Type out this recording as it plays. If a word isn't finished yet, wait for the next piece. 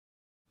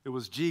It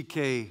was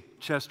G.K.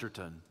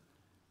 Chesterton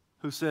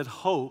who said,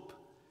 "Hope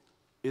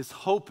is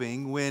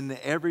hoping when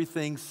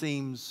everything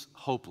seems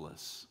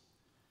hopeless.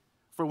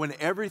 For when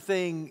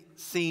everything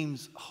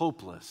seems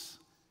hopeless,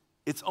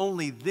 it's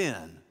only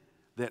then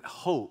that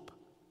hope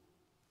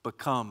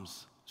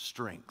becomes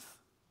strength."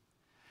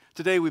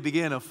 Today we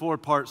begin a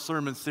 4-part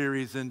sermon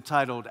series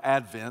entitled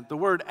Advent. The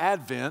word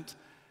Advent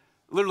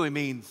literally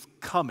means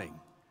coming.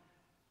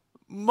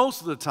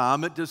 Most of the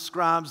time it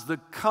describes the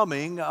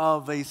coming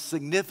of a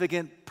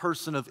significant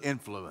person of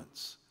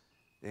influence.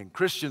 In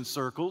Christian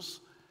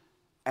circles,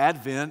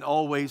 Advent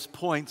always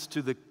points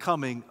to the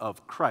coming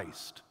of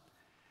Christ.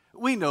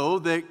 We know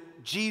that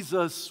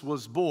Jesus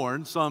was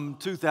born some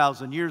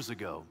 2,000 years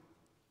ago.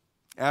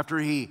 After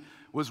he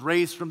was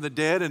raised from the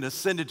dead and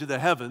ascended to the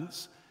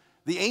heavens,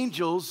 the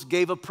angels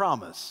gave a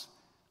promise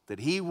that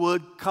he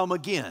would come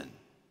again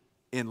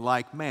in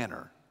like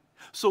manner.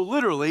 So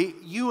literally,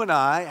 you and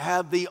I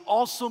have the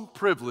awesome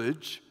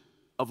privilege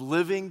of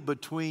living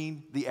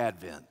between the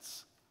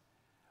Advents.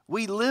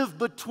 We live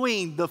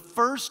between the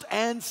first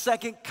and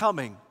second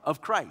coming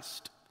of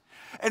Christ.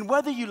 And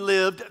whether you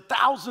lived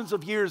thousands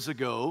of years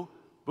ago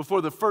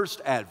before the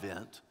first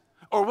Advent,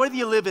 or whether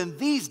you live in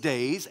these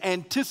days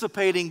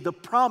anticipating the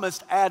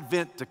promised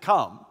Advent to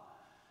come,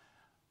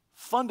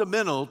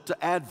 fundamental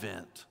to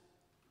Advent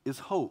is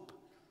hope.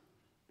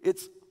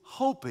 It's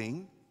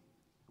hoping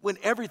when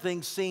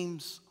everything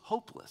seems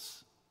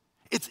hopeless.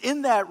 It's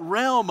in that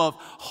realm of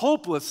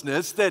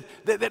hopelessness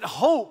that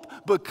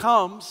hope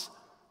becomes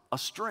a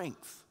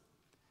strength.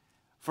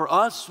 For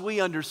us,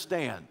 we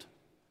understand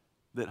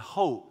that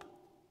hope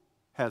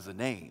has a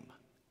name.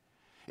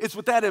 It's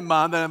with that in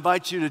mind that I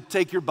invite you to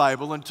take your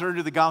Bible and turn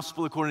to the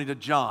Gospel according to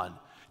John,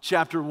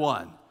 chapter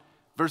 1,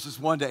 verses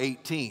 1 to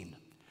 18.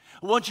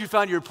 Once you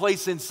found your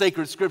place in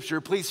sacred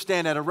scripture, please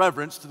stand out of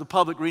reverence to the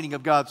public reading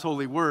of God's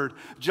holy word.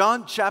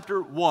 John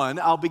chapter 1,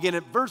 I'll begin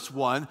at verse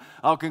 1,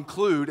 I'll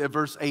conclude at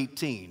verse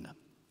 18.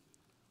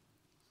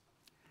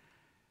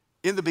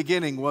 In the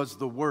beginning was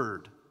the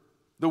Word.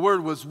 The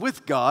Word was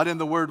with God, and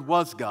the Word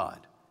was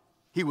God.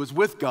 He was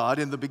with God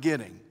in the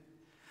beginning.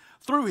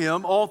 Through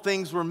him all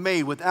things were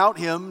made. Without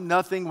him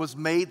nothing was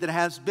made that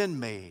has been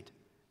made.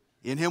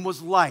 In him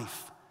was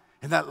life,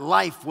 and that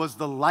life was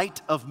the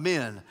light of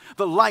men.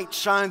 The light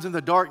shines in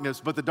the darkness,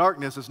 but the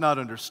darkness has not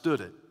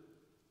understood it.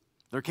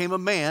 There came a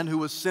man who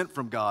was sent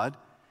from God.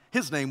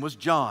 His name was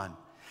John.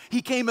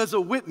 He came as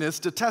a witness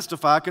to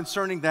testify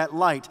concerning that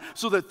light,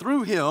 so that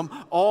through him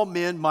all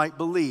men might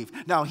believe.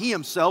 Now he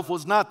himself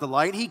was not the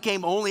light. He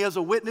came only as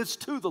a witness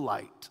to the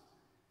light.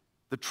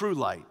 The true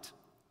light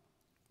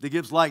that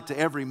gives light to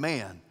every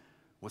man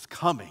was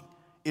coming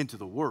into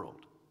the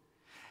world.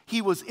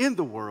 He was in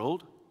the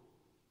world,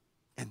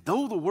 and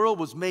though the world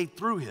was made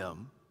through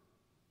him,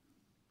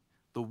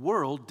 the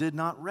world did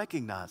not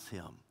recognize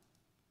him.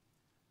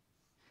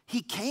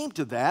 He came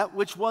to that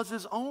which was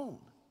his own,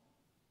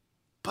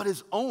 but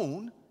his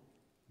own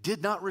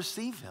did not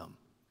receive him.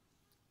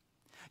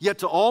 Yet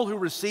to all who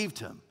received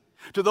him,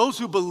 to those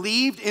who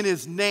believed in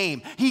his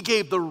name, he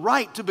gave the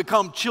right to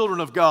become children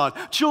of God,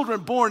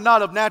 children born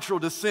not of natural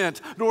descent,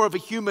 nor of a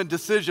human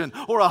decision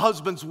or a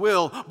husband's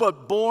will,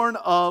 but born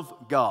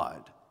of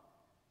God.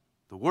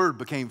 The Word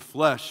became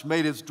flesh,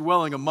 made his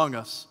dwelling among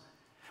us.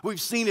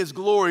 We've seen his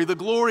glory, the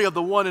glory of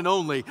the one and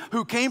only,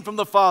 who came from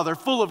the Father,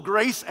 full of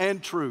grace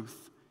and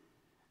truth.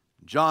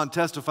 John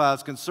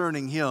testifies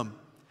concerning him,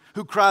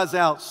 who cries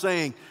out,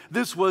 saying,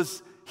 "This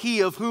was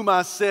he of whom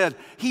I said,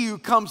 he who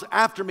comes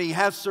after me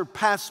has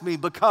surpassed me,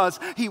 because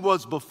he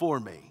was before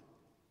me."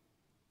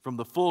 From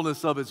the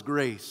fullness of his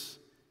grace,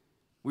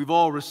 we've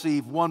all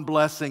received one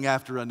blessing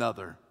after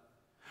another.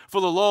 For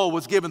the law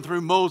was given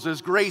through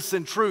Moses, grace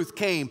and truth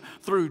came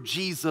through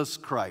Jesus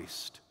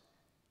Christ.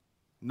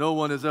 No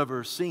one has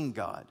ever seen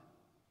God,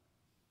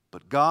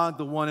 but God,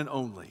 the one and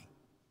only,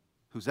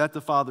 who's at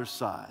the Father's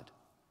side,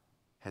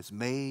 has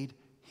made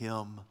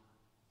him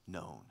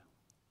known.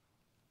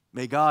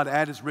 May God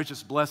add his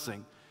richest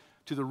blessing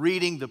to the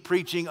reading, the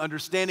preaching,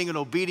 understanding, and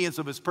obedience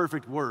of his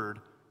perfect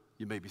word.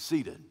 You may be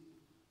seated.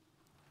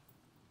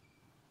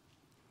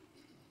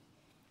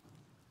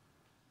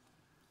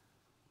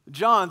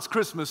 John's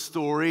Christmas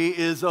story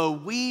is a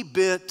wee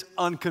bit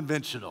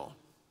unconventional.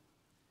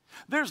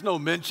 There's no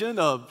mention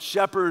of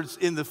shepherds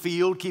in the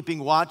field keeping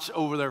watch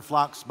over their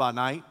flocks by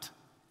night.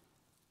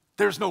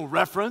 There's no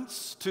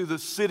reference to the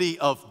city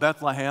of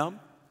Bethlehem.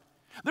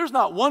 There's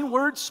not one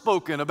word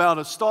spoken about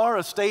a star,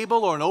 a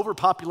stable, or an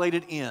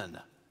overpopulated inn.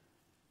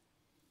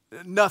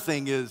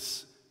 Nothing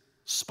is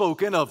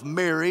spoken of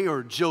Mary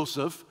or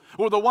Joseph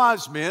or the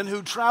wise men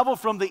who travel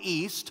from the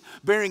east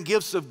bearing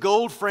gifts of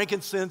gold,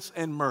 frankincense,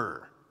 and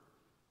myrrh.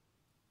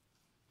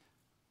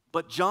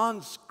 But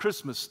John's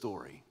Christmas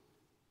story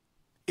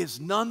is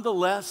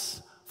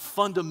nonetheless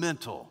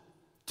fundamental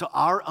to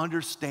our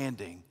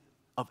understanding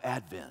of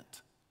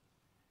Advent.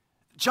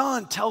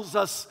 John tells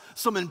us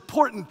some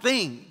important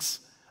things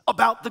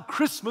about the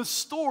Christmas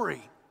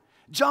story.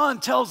 John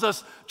tells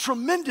us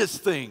tremendous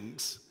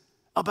things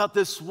about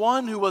this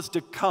one who was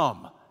to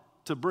come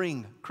to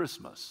bring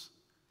Christmas.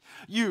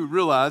 You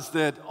realize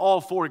that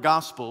all four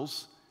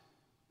Gospels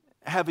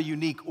have a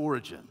unique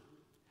origin.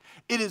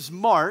 It is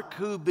Mark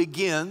who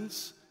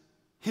begins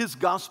his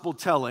gospel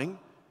telling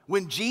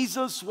when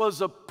Jesus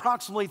was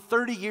approximately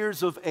 30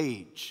 years of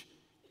age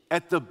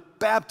at the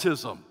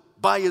baptism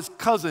by his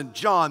cousin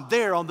John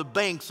there on the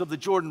banks of the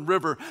Jordan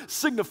River,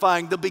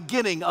 signifying the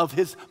beginning of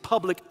his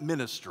public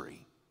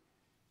ministry.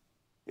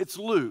 It's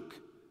Luke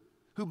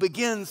who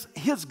begins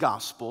his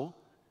gospel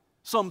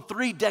some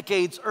 3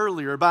 decades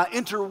earlier by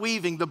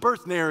interweaving the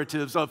birth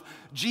narratives of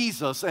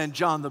Jesus and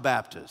John the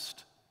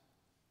Baptist.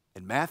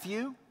 And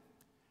Matthew?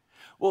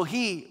 Well,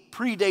 he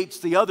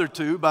predates the other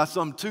two by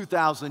some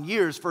 2,000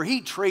 years, for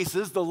he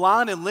traces the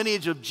line and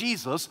lineage of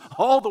Jesus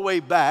all the way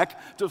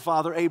back to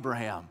Father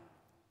Abraham.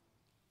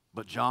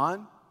 But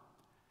John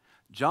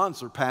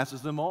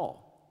surpasses them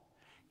all.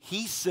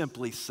 He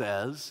simply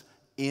says,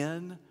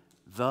 "In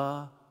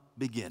the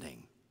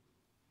beginning."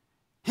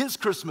 His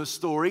Christmas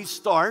story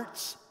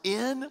starts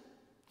in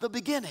the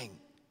beginning.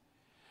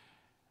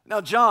 Now,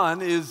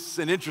 John is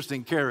an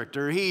interesting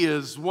character. He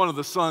is one of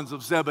the sons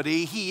of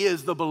Zebedee. He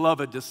is the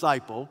beloved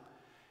disciple.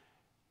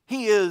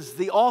 He is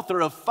the author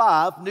of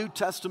 5 New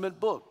Testament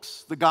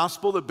books, the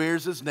gospel that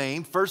bears his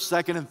name, 1st,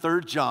 2nd, and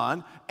 3rd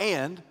John,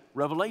 and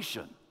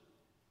Revelation.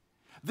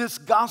 This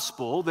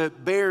gospel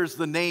that bears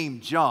the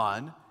name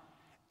John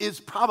is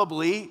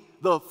probably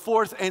the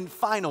 4th and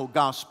final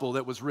gospel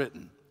that was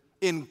written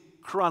in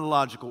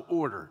chronological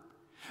order.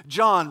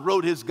 John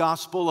wrote his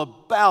gospel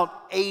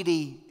about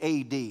 80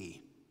 AD.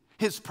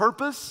 His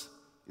purpose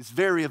is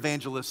very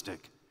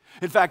evangelistic.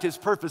 In fact, his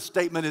purpose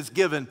statement is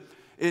given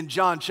in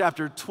John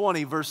chapter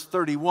 20, verse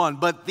 31.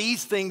 "But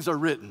these things are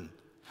written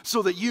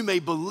so that you may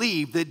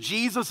believe that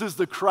Jesus is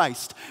the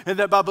Christ, and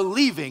that by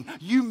believing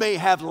you may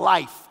have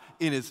life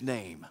in his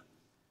name."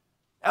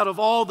 Out of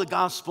all the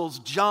Gospels,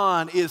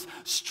 John is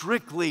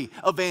strictly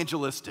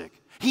evangelistic.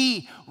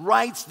 He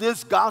writes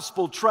this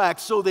gospel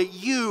tract so that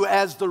you,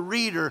 as the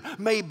reader,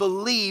 may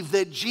believe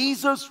that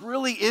Jesus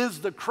really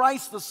is the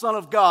Christ, the Son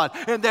of God,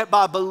 and that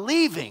by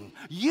believing,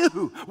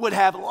 you would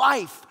have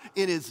life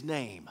in his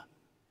name.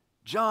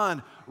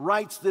 John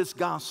writes this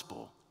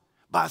gospel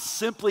by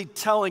simply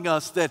telling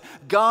us that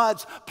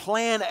God's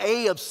plan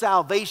A of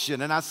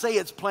salvation, and I say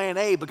it's plan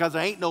A because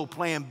there ain't no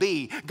plan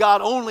B.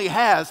 God only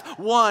has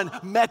one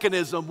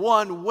mechanism,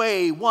 one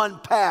way, one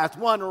path,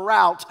 one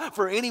route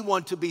for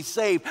anyone to be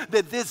saved.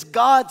 That this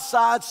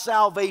God-sized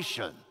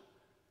salvation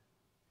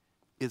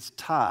is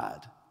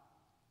tied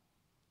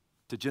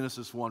to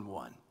Genesis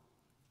 1:1.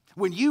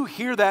 When you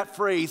hear that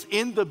phrase,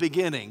 "in the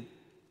beginning,"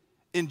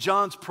 in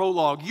John's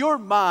prologue, your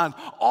mind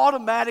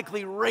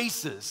automatically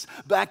races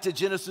back to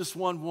Genesis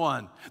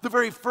 1:1, the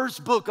very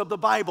first book of the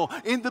Bible.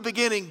 In the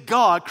beginning,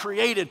 God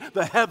created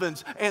the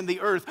heavens and the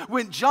earth.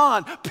 When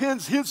John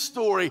pens his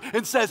story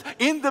and says,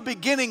 "In the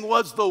beginning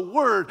was the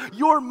Word,"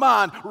 your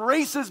mind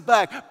races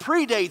back,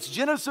 predates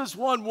Genesis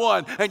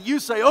 1:1, and you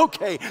say,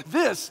 "Okay,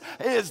 this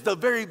is the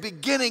very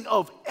beginning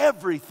of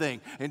everything."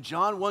 And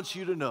John wants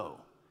you to know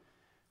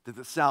that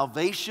the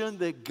salvation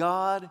that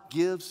God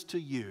gives to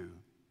you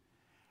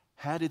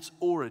had its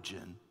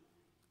origin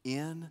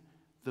in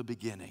the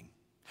beginning.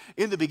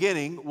 In the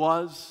beginning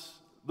was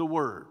the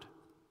Word.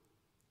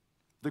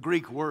 The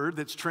Greek word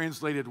that's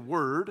translated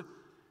word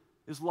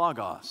is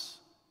logos.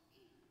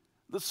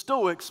 The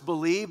Stoics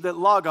believed that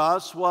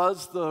logos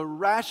was the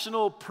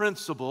rational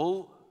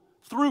principle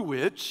through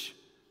which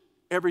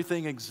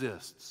everything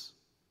exists.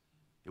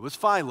 It was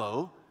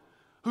Philo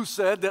who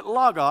said that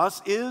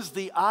logos is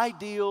the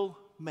ideal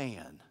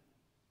man.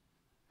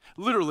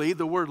 Literally,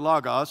 the word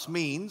logos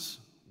means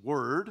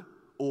word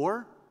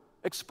or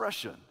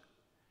expression.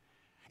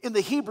 In the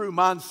Hebrew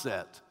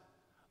mindset,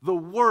 the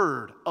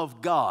Word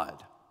of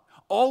God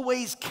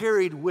always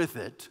carried with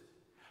it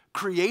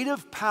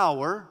creative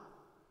power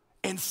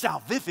and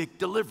salvific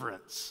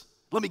deliverance.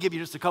 Let me give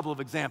you just a couple of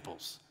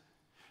examples.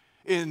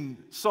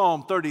 In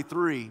Psalm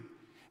 33,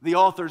 the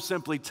author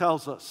simply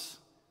tells us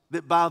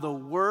that by the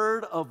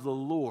word of the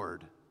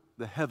Lord,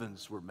 the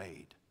heavens were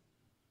made.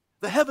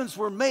 The heavens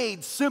were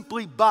made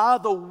simply by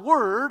the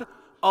word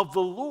of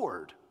the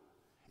Lord.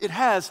 It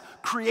has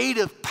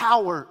creative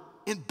power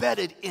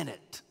embedded in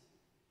it.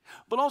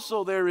 But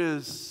also there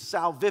is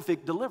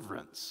salvific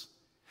deliverance.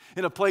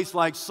 In a place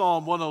like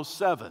Psalm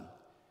 107,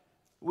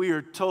 we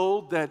are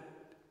told that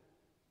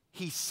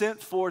he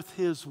sent forth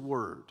his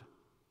word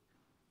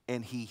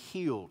and he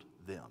healed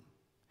them.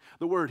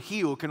 The word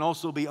heal can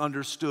also be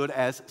understood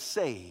as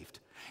saved.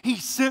 He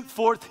sent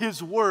forth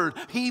his word,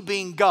 he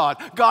being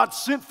God. God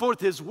sent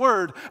forth his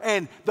word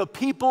and the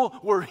people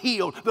were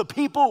healed. The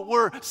people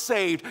were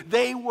saved.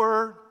 They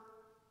were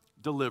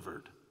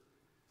delivered.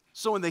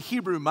 So in the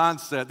Hebrew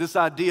mindset, this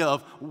idea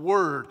of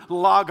word,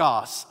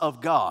 logos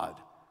of God,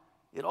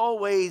 it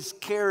always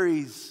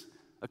carries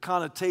a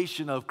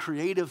connotation of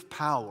creative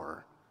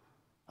power,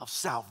 of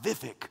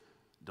salvific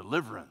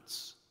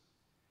deliverance.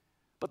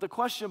 But the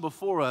question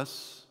before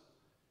us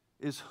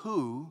is,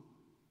 who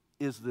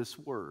is this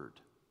word?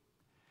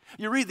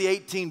 You read the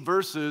 18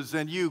 verses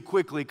and you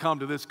quickly come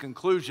to this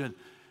conclusion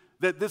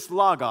that this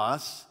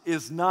Logos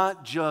is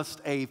not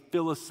just a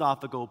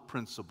philosophical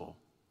principle.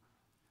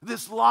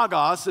 This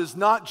Logos is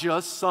not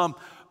just some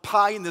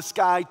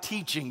pie-in-the-sky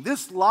teaching.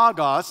 This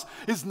Logos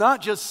is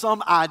not just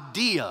some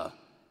idea,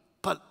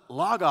 but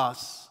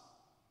Logos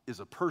is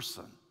a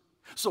person.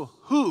 So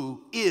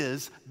who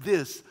is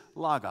this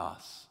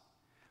Logos?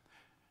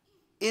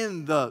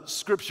 In the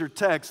scripture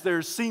text,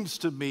 there seems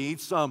to me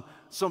some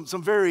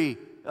very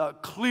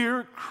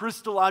clear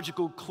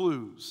Christological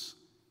clues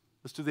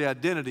as to the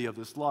identity of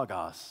this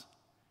Logos.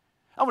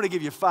 I want to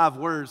give you 5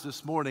 words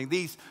this morning.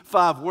 These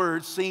 5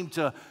 words seem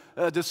to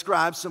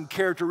describe some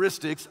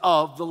characteristics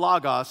of the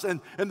Logos.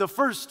 And the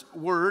first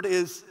word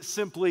is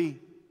simply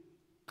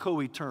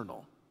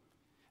co-eternal.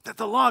 That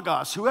the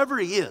Logos, whoever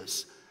he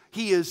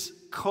is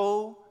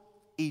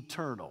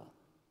co-eternal.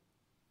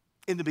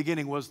 In the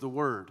beginning was the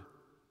Word.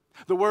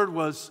 The Word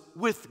was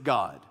with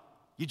God.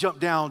 You jump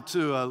down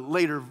to a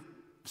later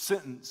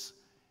sentence.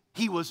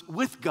 He was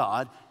with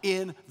God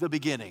in the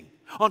beginning.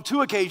 On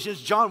 2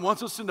 occasions, John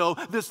wants us to know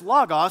this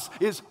Logos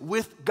is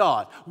with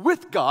God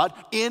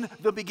in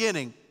the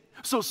beginning.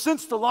 So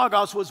since the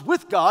Logos was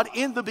with God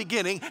in the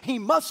beginning, he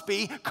must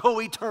be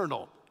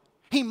co-eternal.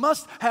 He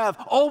must have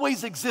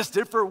always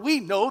existed, for we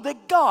know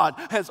that God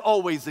has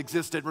always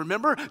existed.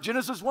 Remember,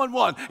 Genesis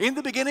 1:1, in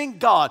the beginning,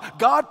 God.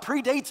 God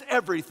predates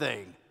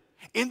everything.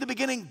 In the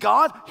beginning,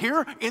 God.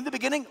 Here, in the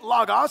beginning,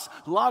 Logos.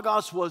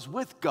 Logos was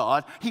with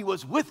God. He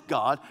was with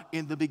God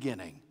in the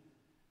beginning.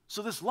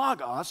 So this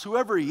Logos,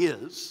 whoever he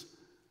is,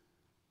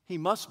 he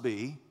must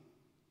be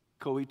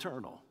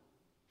co-eternal.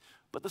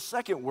 But the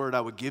second word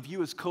I would give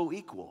you is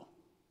co-equal.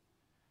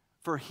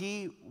 For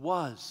he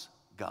was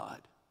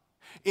God.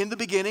 In the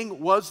beginning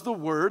was the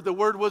Word. The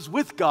Word was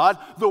with God.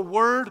 The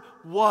Word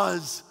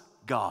was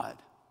God.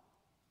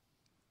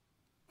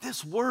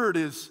 This Word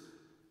is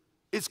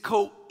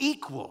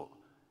co-equal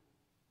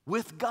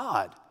with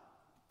God,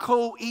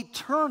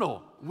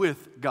 co-eternal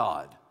with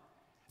God.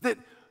 That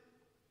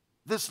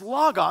this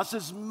Logos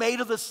is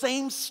made of the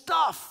same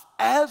stuff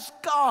as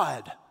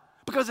God,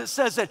 because it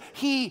says that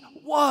he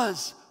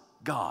was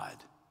God.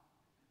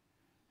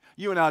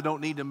 You and I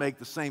don't need to make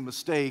the same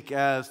mistake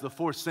as the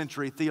 4th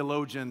century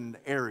theologian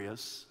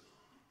Arius.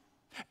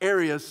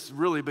 Arius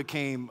really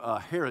became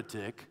a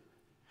heretic.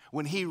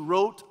 When he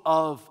wrote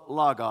of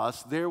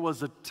Logos, there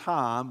was a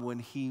time when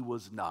he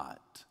was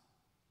not.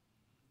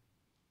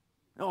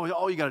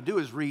 All you got to do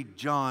is read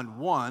John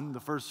 1, the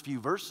first few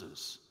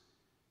verses,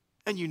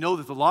 and you know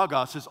that the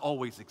Logos has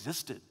always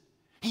existed.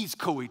 He's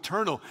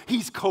co-eternal.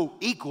 He's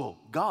co-equal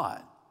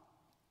God.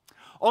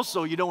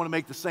 Also, you don't want to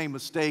make the same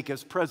mistake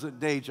as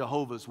present-day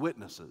Jehovah's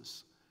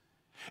Witnesses.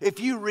 If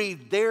you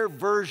read their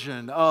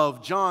version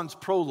of John's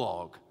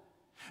prologue,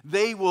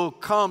 they will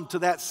come to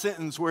that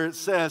sentence where it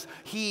says,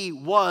 he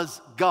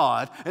was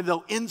God, and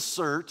they'll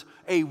insert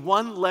a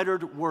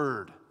 1-lettered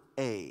word,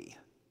 a.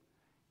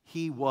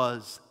 He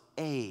was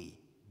a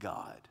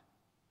God.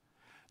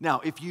 Now,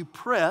 if you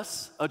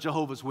press a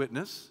Jehovah's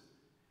Witness,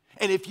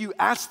 and if you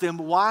ask them,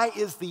 why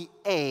is the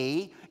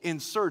a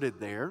inserted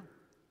there?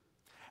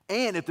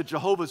 And if the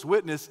Jehovah's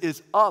Witness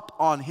is up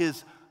on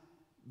his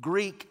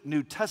Greek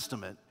New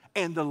Testament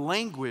and the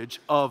language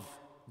of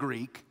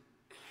Greek,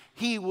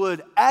 he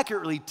would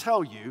accurately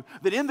tell you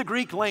that in the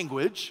Greek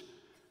language,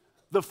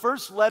 the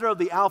first letter of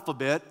the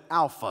alphabet,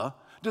 alpha,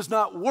 does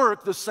not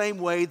work the same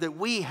way that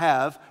we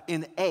have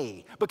in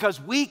A, because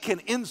we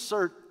can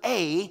insert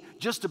A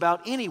just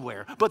about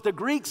anywhere, but the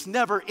Greeks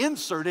never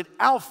inserted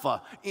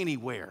alpha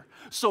anywhere.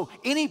 So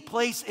any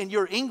place in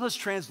your English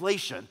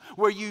translation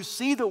where you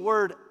see the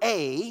word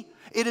A,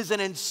 it is an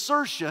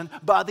insertion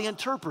by the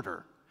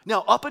interpreter.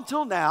 Now, up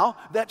until now,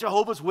 that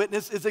Jehovah's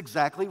Witness is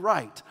exactly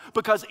right,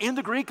 because in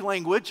the Greek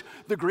language,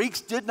 the Greeks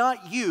did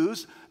not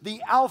use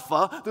the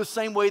alpha the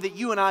same way that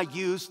you and I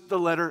use the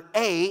letter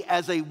A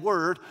as a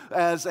word,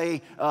 as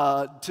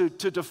to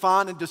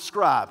define and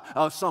describe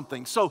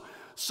something.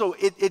 So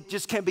it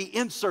just can be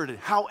inserted.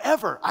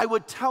 However, I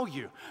would tell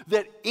you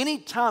that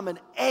anytime an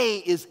A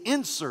is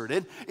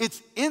inserted,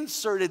 it's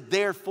inserted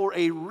there for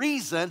a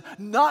reason,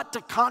 not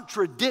to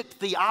contradict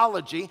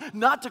theology,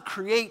 not to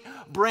create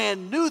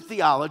brand new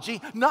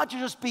theology, not to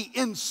just be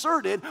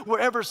inserted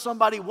wherever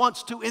somebody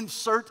wants to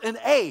insert an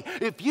A.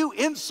 If you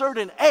insert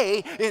an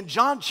A in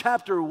John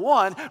chapter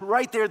 1,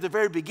 right there at the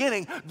very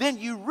beginning, then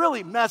you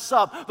really mess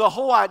up the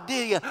whole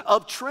idea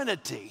of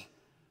Trinity.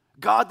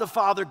 God the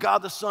Father,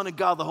 God the Son, and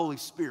God the Holy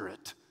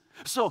Spirit.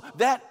 So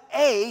that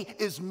A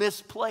is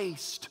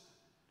misplaced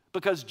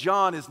because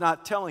John is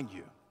not telling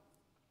you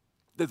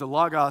that the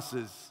Logos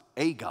is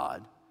a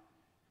God.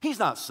 He's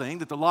not saying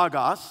that the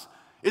Logos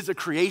is a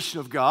creation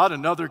of God,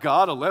 another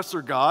God, a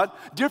lesser God,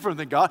 different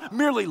than God,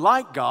 merely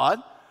like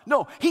God.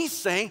 No, he's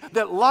saying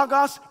that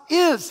Logos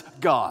is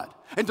God.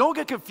 And don't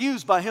get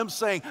confused by him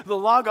saying the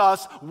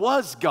Logos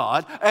was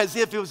God as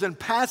if it was in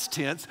past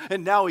tense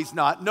and now he's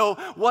not. No,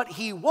 what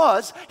he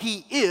was,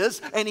 he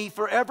is, and he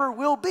forever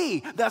will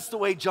be. That's the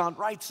way John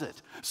writes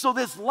it. So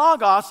this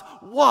Logos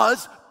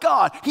was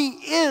God. He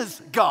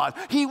is God.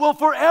 He will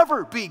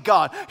forever be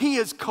God. He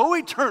is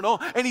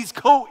co-eternal and he's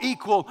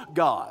co-equal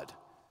God.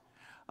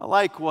 I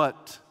like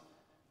what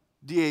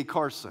D.A.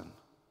 Carson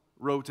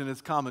wrote in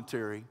his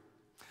commentary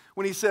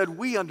when he said,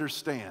 we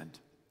understand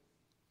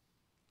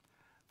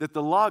that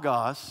the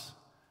Logos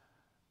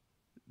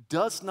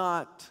does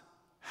not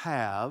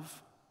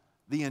have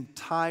the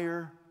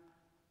entire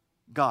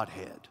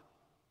Godhead.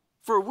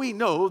 For we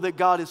know that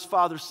God is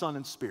Father, Son,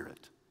 and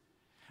Spirit.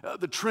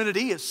 The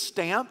Trinity is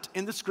stamped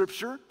in the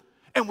Scripture,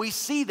 and we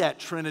see that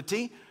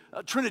Trinity,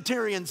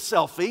 Trinitarian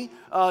selfie,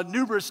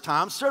 numerous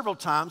times, several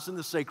times in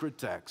the sacred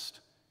text.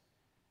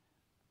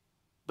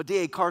 But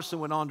D.A. Carson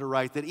went on to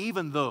write that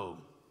even though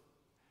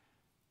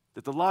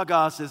that the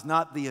Logos is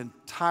not the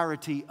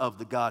entirety of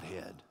the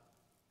Godhead,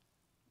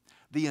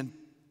 the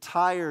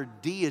entire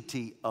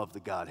deity of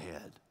the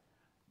Godhead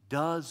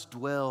does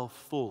dwell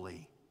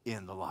fully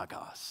in the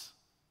Logos.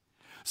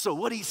 So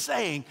what he's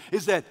saying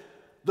is that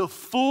the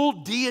full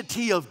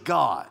deity of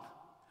God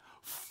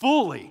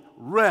fully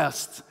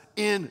rests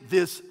in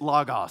this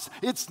Logos.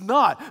 It's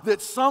not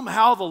that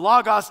somehow the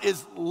Logos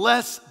is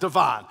less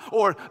divine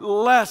or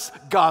less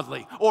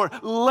godly or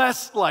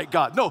less like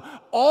God. No,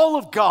 all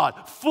of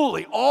God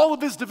fully, all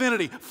of his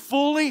divinity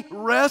fully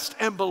rests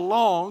and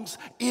belongs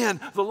in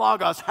the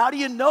Logos. How do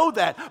you know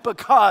that?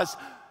 Because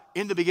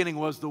in the beginning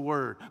was the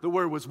Word. The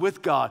Word was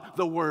with God.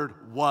 The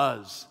Word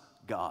was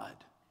God.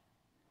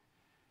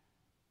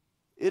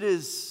 It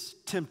is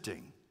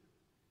tempting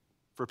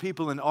for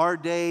people in our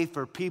day,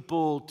 for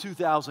people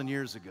 2,000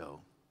 years ago,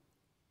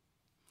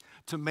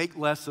 to make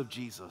less of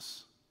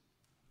Jesus.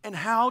 And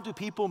how do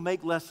people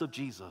make less of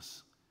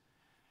Jesus?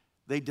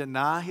 They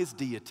deny his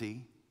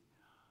deity.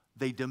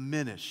 They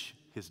diminish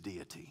his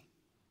deity.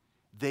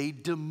 They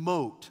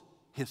demote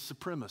his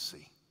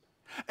supremacy.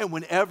 And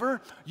whenever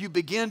you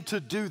begin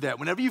to do that,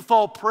 whenever you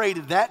fall prey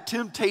to that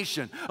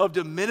temptation of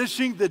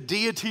diminishing the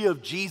deity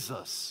of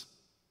Jesus,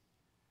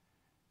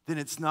 then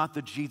it's not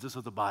the Jesus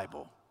of the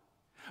Bible.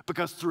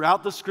 Because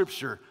throughout the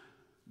Scripture,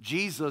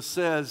 Jesus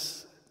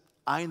says,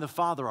 I and the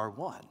Father are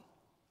one.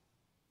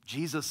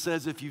 Jesus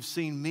says, if you've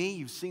seen me,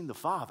 you've seen the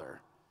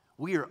Father.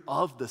 We are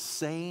of the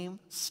same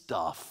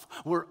stuff.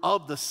 We're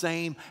of the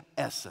same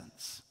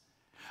essence.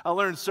 I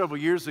learned several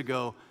years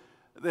ago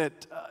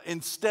that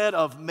instead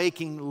of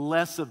making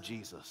less of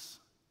Jesus,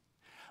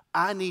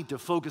 I need to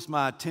focus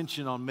my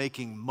attention on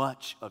making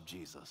much of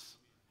Jesus.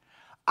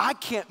 I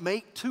can't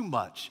make too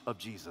much of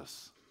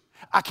Jesus.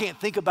 I can't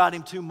think about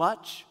him too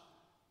much.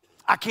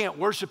 I can't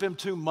worship him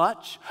too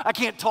much. I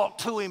can't talk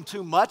to him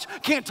too much.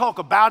 Can't talk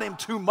about him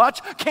too much.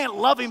 Can't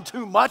love him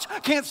too much.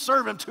 Can't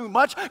serve him too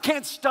much.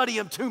 Can't study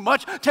him too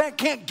much.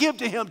 Can't give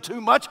to him too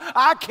much.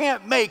 I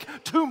can't make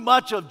too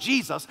much of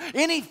Jesus.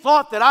 Any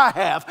thought that I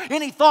have,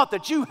 any thought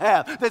that you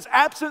have that's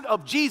absent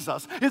of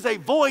Jesus is a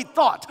void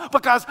thought,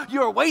 because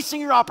you're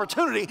wasting your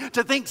opportunity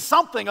to think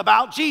something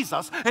about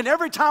Jesus. And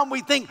every time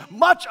we think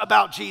much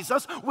about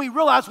Jesus, we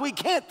realize we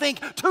can't think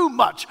too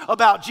much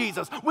about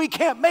Jesus. We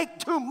can't make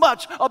too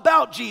much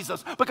about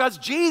Jesus, because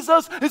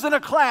Jesus is in a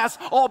class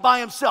all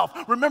by himself.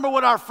 Remember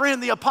what our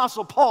friend the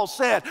Apostle Paul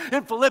said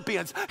in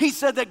Philippians. He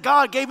said that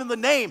God gave him the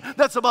name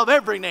that's above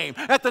every name.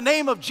 At the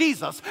name of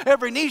Jesus,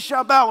 every knee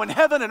shall bow in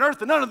heaven and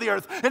earth and under the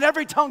earth, and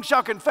every tongue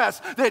shall confess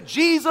that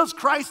Jesus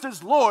Christ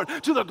is Lord,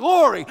 to the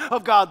glory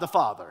of God the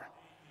Father.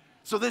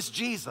 So this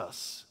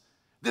Jesus,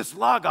 this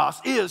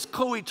Logos, is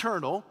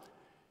co-eternal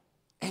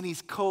and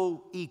he's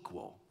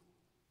co-equal.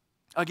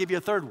 I'll give you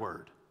a third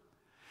word.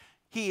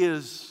 He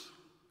is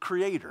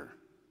creator.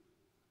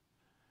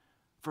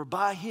 For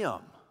by him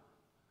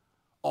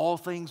all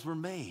things were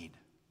made,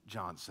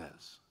 John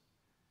says.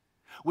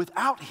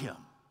 Without him,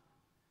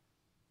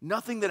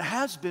 nothing that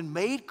has been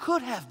made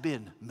could have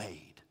been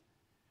made.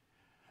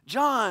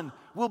 John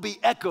will be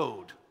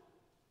echoed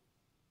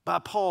by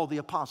Paul the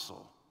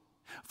Apostle.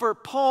 For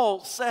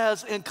Paul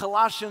says in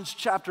Colossians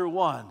chapter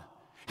 1,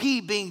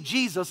 he, being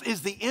Jesus,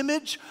 is the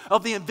image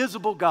of the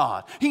invisible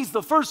God. He's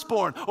the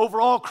firstborn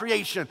over all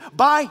creation.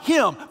 By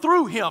him,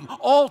 through him,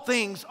 all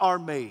things are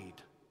made.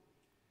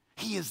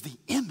 He is the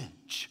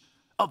image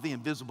of the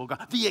invisible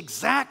God, the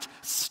exact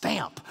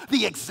stamp,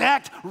 the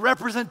exact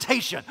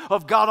representation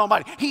of God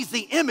Almighty. He's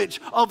the image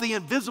of the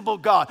invisible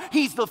God.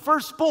 He's the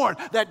firstborn.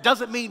 That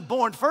doesn't mean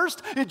born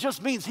first. It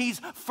just means he's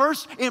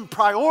first in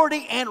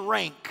priority and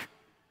rank.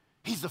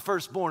 He's the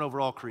firstborn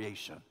over all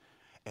creation.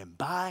 And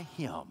by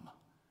him,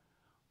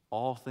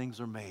 all things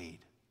are made,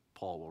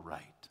 Paul will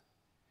write.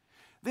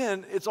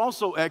 Then it's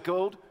also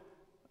echoed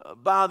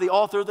by the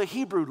author of the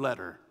Hebrew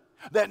letter,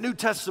 that New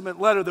Testament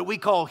letter that we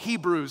call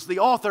Hebrews. The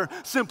author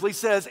simply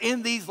says,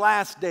 in these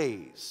last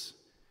days,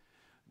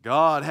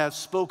 God has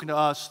spoken to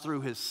us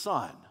through his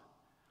Son,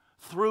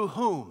 through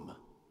whom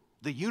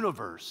the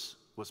universe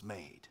was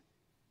made.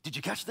 Did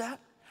you catch that?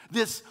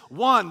 This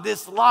one,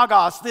 this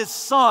Logos, this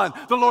Son,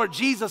 the Lord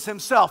Jesus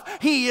himself,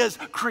 he is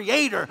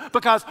creator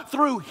because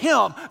through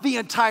him the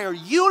entire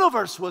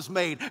universe was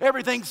made.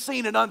 Everything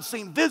seen and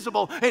unseen,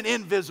 visible and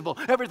invisible,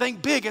 everything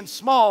big and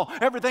small,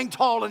 everything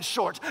tall and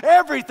short,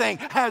 everything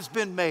has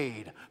been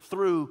made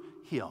through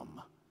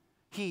him.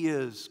 He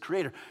is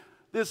creator.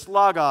 This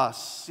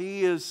Logos,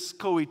 he is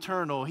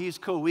co-eternal, he's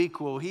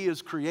co-equal, he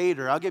is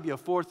creator. I'll give you a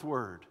fourth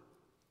word.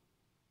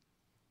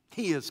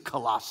 He is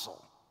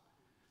colossal.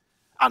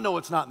 I know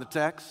it's not in the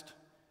text,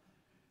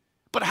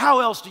 but how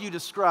else do you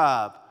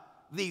describe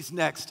these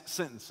next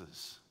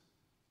sentences?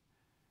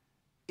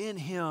 In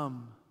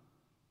him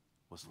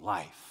was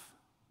life,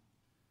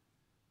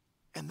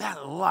 and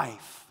that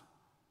life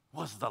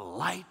was the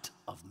light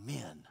of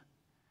men.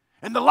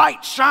 And the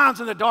light shines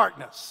in the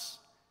darkness,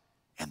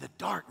 and the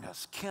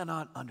darkness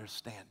cannot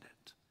understand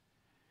it.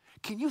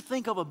 Can you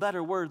think of a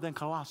better word than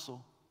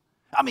colossal?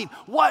 I mean,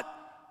 what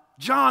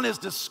John is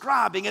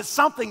describing is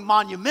something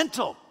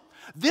monumental.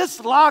 This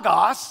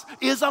Logos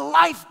is a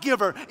life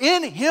giver.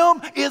 In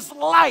him is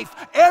life.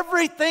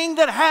 Everything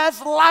that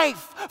has life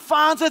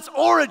finds its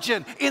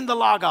origin in the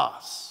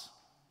Logos.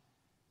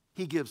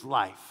 He gives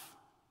life.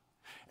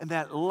 And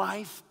that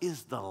life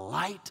is the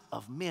light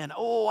of men.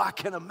 Oh, I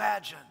can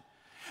imagine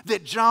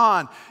that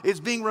John is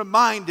being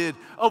reminded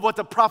of what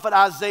the prophet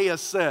Isaiah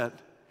said,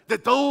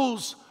 that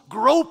those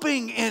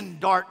groping in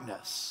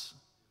darkness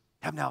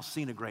have now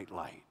seen a great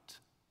light.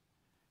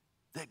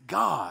 That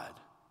God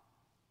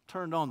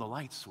turned on the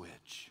light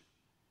switch.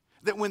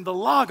 That when the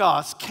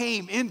Logos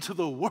came into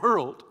the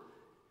world,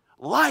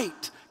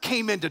 light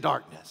came into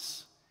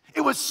darkness.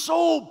 It was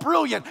so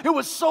brilliant, it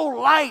was so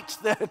light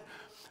that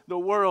the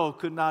world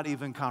could not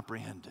even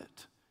comprehend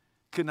it,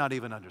 could not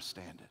even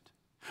understand it.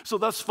 So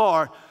thus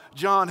far,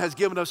 John has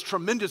given us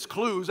tremendous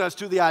clues as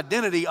to the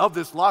identity of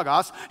this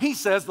Logos. He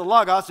says the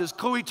Logos is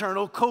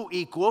co-eternal,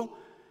 co-equal.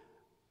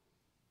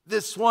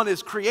 This one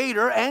is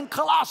creator and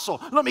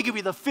colossal. Let me give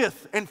you the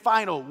fifth and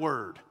final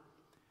word.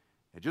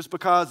 And just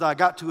because I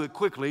got to it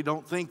quickly,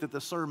 don't think that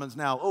the sermon's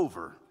now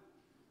over.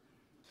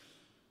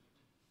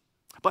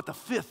 But the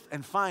fifth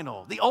and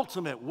final, the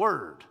ultimate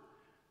word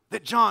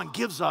that John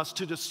gives us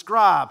to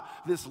describe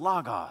this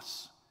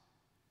Logos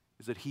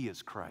is that he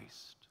is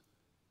Christ.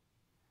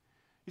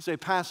 You say,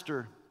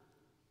 Pastor,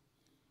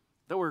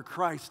 the word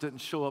Christ didn't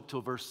show up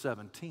till verse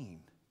 17.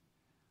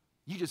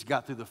 You just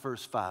got through the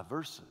first 5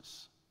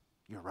 verses.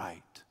 You're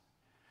right.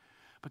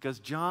 Because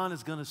John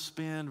is going to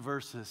spend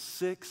verses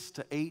 6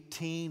 to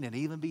 18 and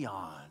even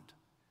beyond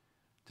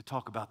to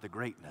talk about the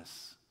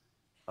greatness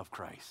of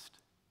Christ.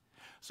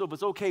 So if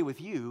it's okay with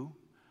you,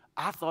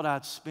 I thought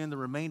I'd spend the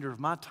remainder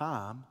of my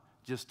time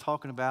just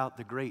talking about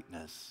the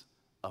greatness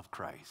of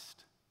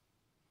Christ.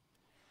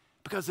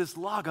 Because this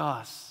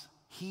Logos,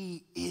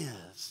 he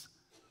is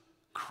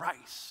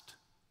Christ.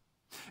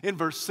 In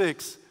verse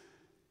 6,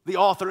 the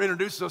author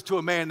introduces us to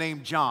a man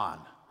named John.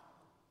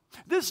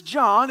 This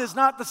John is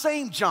not the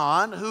same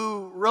John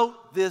who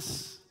wrote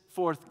this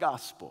 4th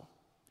gospel.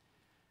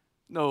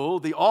 No,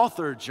 the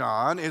author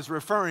John is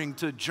referring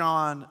to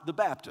John the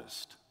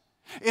Baptist.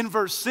 In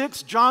verse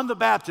 6, John the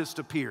Baptist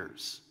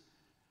appears.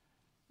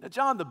 Now,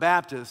 John the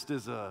Baptist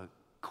is a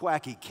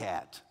quacky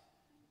cat.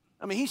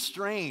 I mean, he's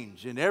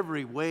strange in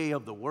every way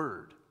of the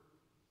word.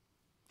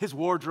 His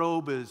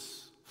wardrobe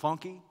is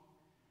funky.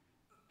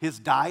 His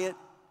diet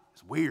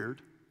is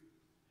weird.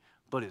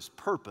 But his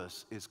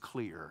purpose is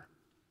clear.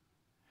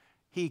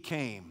 He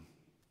came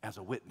as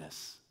a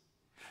witness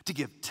to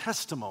give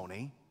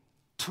testimony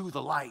to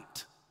the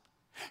light.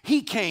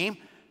 He came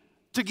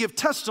to give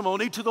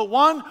testimony to the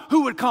one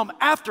who would come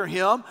after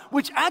him,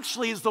 which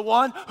actually is the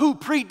one who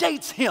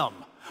predates him.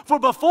 For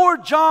before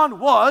John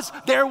was,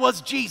 there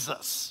was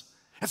Jesus.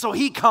 And so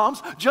he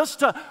comes just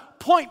to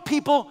point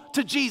people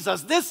to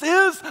Jesus. This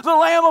is the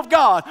Lamb of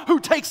God who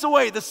takes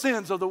away the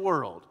sins of the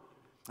world.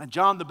 And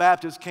John the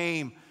Baptist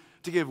came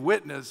to give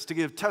witness, to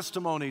give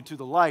testimony to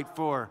the light.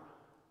 For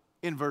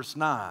in verse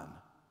 9,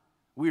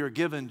 we are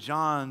given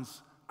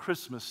John's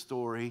Christmas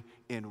story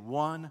in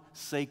one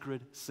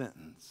sacred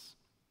sentence.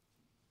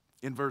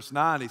 In verse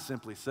 9, he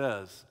simply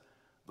says,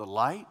 the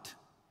light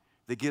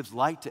that gives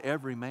light to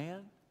every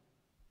man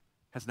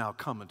has now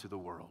come into the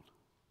world.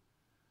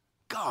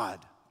 God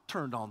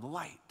turned on the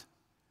light.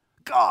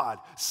 God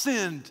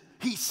sent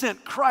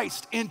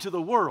Christ into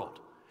the world.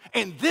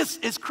 And this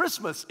is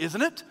Christmas,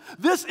 isn't it?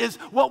 This is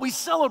what we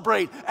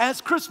celebrate as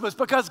Christmas,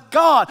 because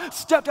God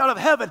stepped out of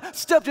heaven,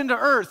 stepped into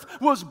earth,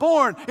 was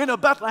born in a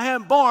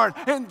Bethlehem barn,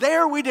 and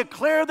there we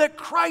declare that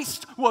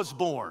Christ was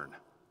born.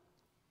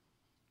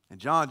 And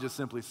John just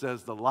simply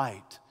says the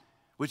light,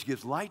 which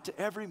gives light to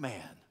every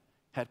man,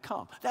 had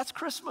come. That's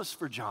Christmas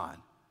for John.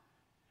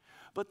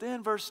 But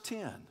then verse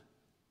 10,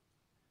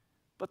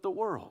 but the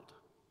world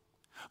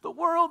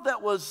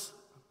that was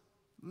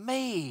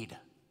made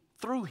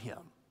through him,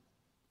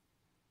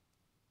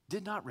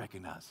 did not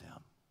recognize him.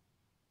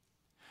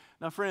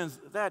 Now, friends,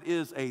 that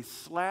is a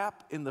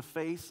slap in the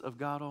face of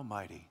God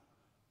Almighty.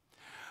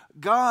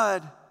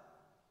 God,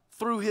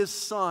 through his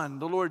Son,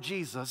 the Lord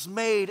Jesus,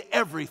 made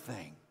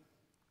everything.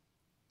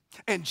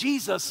 And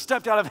Jesus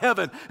stepped out of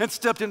heaven and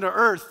stepped into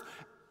earth.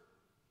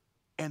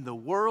 And the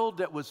world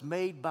that was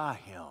made by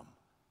him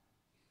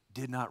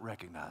did not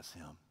recognize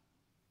him.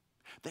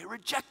 They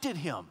rejected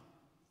him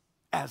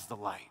as the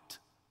light.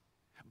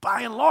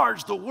 By and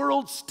large, the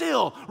world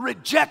still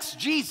rejects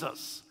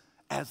Jesus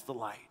as the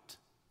light.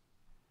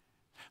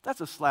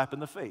 That's a slap in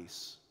the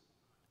face.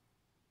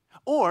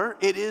 Or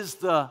it is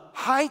the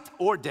height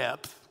or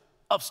depth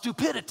of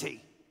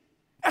stupidity.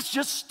 That's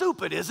just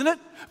stupid, isn't it?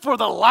 For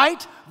the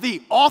light,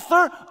 the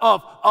author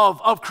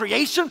of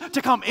creation,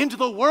 to come into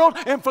the world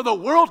and for the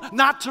world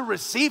not to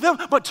receive him,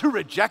 but to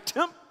reject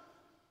him.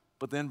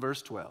 But then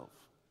verse 12,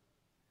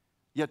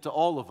 yet to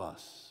all of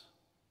us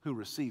who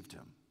received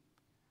him,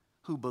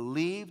 who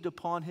believed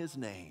upon his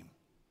name,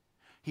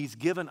 he's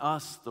given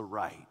us the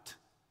right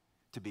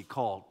to be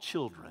called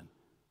children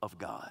of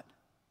God.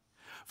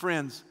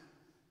 Friends,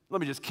 let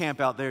me just camp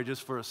out there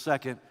just for a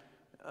second.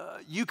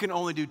 You can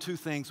only do two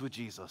things with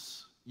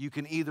Jesus. You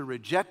can either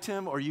reject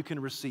him or you can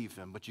receive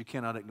him, but you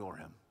cannot ignore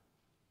him.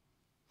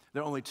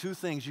 There are only two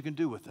things you can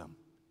do with him.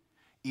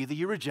 Either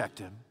you reject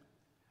him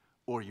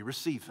or you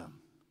receive him.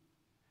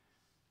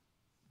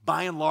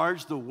 By and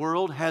large, the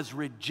world has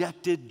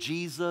rejected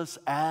Jesus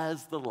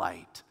as the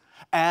light,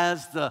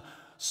 as the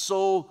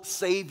sole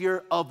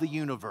Savior of the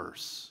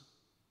universe.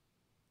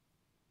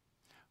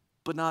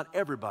 But not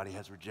everybody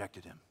has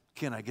rejected him.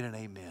 Can I get an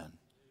amen?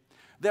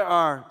 There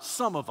are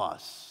some of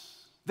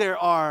us, there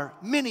are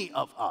many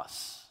of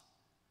us,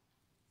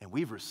 and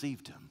we've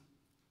received him.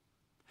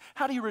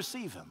 How do you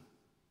receive him?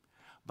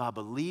 By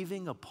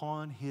believing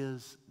upon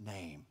his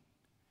name.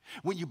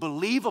 When you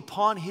believe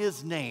upon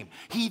his name,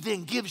 he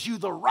then gives you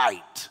the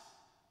right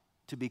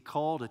to be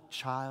called a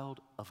child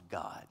of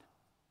God.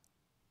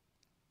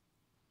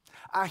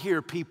 I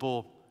hear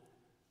people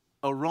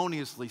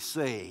erroneously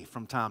say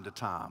from time to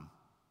time,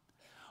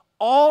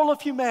 all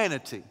of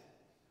humanity,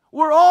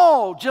 we're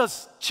all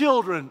just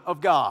children of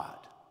God.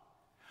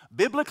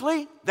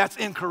 Biblically, that's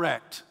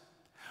incorrect.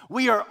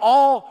 We are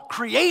all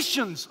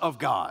creations of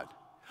God.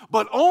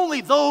 But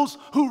only those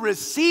who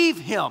receive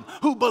him,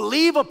 who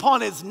believe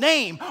upon his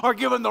name, are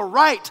given the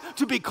right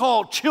to be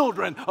called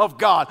children of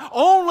God.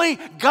 Only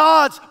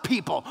God's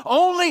people,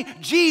 only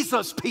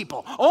Jesus'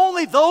 people,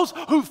 only those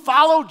who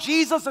follow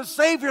Jesus as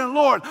Savior and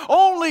Lord,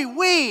 only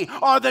we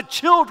are the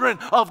children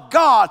of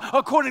God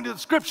according to the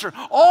Scripture.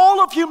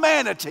 All of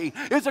humanity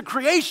is a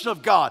creation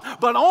of God,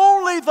 but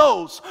only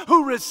those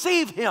who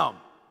receive him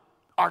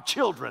are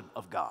children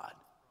of God.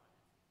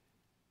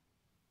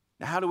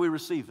 Now, how do we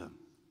receive him?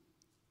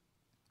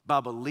 By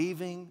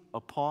believing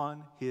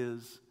upon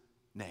his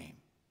name.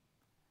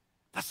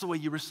 That's the way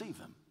you receive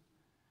him.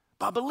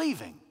 By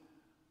believing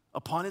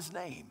upon his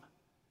name.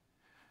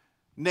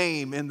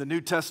 Name in the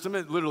New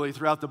Testament, literally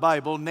throughout the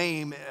Bible,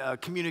 name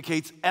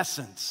communicates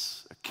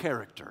essence, a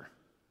character.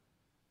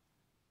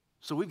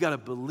 So we've got to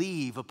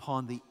believe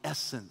upon the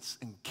essence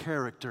and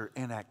character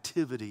and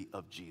activity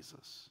of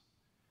Jesus.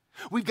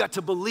 We've got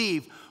to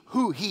believe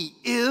who he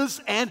is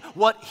and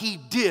what he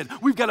did.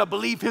 We've got to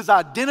believe his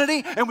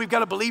identity and we've got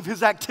to believe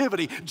his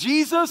activity.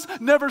 Jesus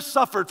never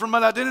suffered from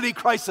an identity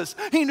crisis.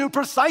 He knew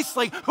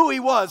precisely who he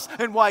was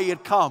and why he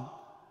had come.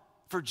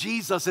 For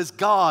Jesus is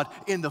God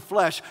in the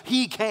flesh.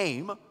 He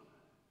came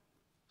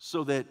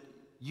so that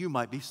you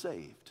might be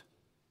saved.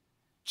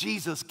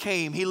 Jesus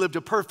came. He lived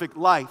a perfect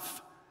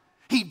life.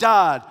 He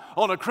died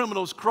on a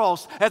criminal's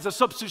cross as a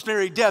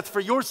substitutionary death for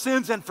your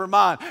sins and for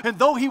mine. And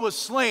though he was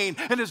slain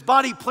and his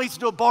body placed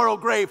into a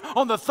borrowed grave,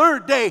 on the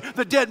third day,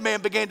 the dead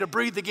man began to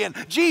breathe again.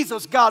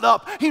 Jesus got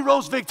up. He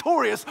rose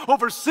victorious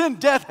over sin,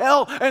 death,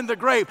 hell, and the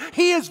grave.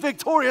 He is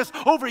victorious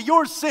over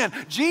your sin.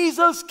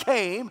 Jesus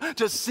came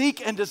to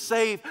seek and to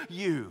save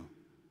you.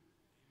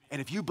 And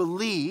if you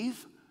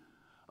believe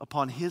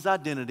upon his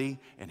identity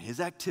and his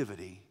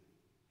activity,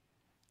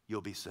 you'll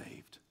be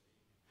saved.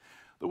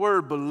 The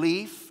word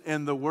belief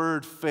and the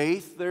word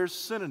faith, they're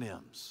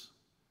synonyms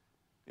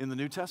in the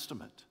New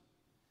Testament.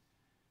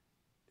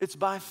 It's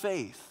by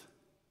faith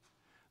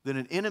that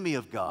an enemy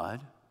of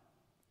God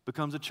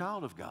becomes a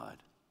child of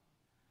God.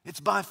 It's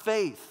by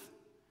faith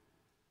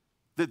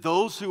that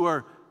those who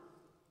are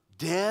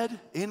dead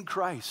in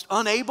Christ,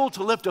 unable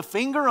to lift a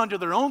finger unto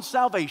their own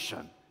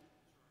salvation,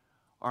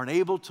 are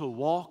unable to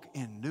walk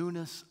in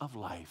newness of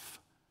life.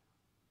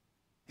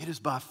 It is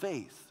by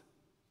faith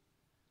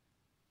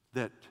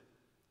that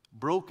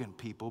broken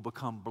people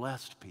become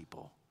blessed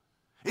people.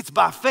 It's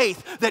by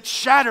faith that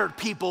shattered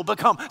people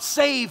become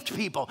saved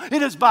people.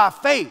 It is by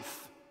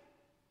faith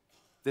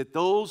that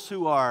those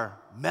who are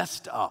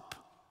messed up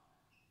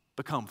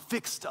become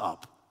fixed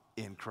up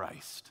in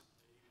Christ.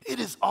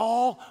 It is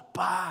all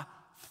by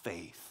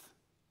faith.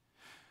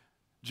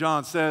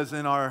 John says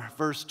in our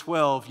verse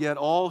 12, yet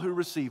all who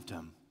received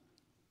him,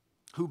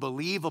 who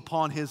believe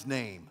upon his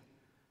name,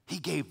 he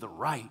gave the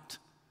right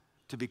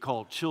to be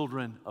called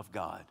children of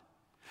God.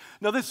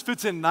 Now, this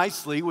fits in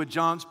nicely with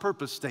John's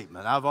purpose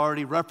statement. I've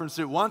already referenced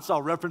it once.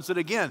 I'll reference it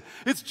again.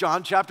 It's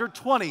John chapter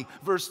 20,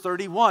 verse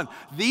 31.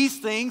 These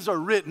things are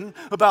written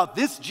about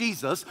this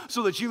Jesus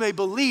so that you may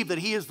believe that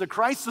he is the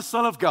Christ, the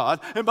Son of God,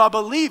 and by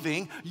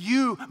believing,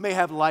 you may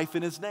have life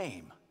in his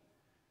name.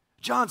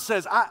 John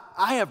says,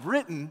 I have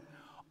written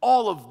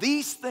all of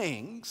these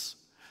things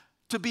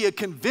to be a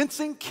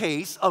convincing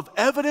case of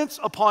evidence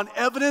upon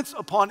evidence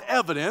upon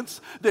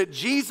evidence that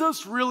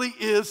Jesus really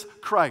is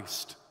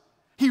Christ.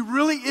 He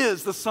really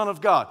is the Son of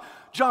God.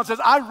 John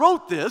says, I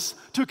wrote this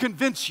to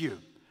convince you.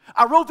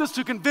 I wrote this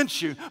to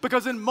convince you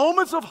because in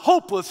moments of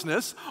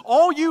hopelessness,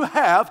 all you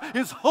have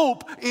is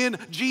hope in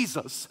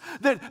Jesus.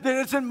 That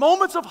it's in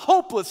moments of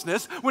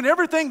hopelessness when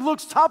everything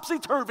looks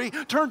topsy-turvy,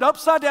 turned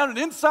upside down and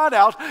inside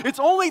out, it's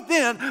only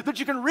then that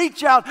you can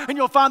reach out and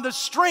you'll find the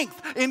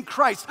strength in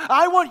Christ.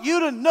 I want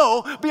you to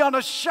know beyond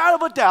a shadow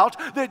of a doubt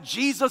that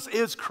Jesus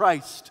is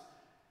Christ.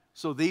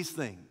 So these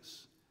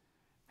things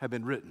have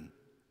been written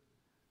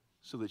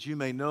so that you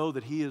may know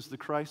that he is the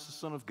Christ, the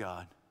Son of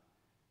God,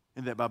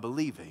 and that by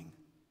believing,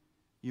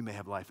 you may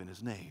have life in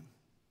his name.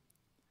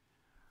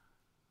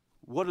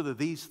 What are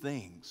these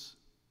things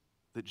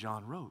that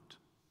John wrote?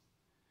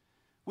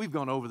 We've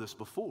gone over this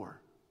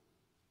before,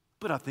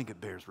 but I think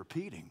it bears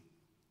repeating.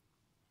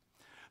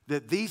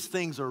 That these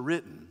things are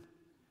written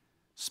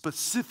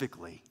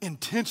specifically,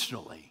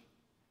 intentionally,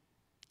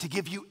 to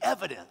give you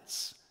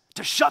evidence,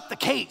 to shut the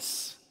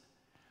case,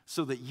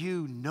 so that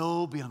you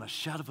know beyond a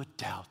shadow of a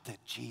doubt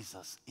that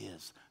Jesus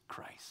is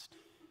Christ.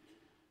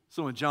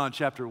 So in John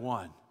chapter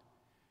 1,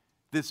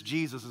 this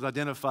Jesus is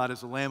identified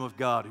as the Lamb of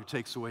God who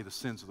takes away the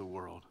sins of the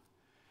world.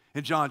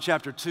 In John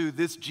chapter 2,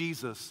 this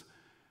Jesus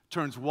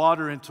turns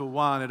water into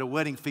wine at a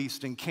wedding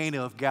feast in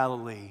Cana of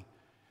Galilee,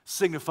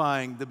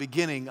 signifying the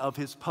beginning of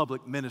his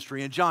public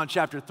ministry. In John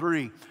chapter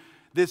 3,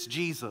 this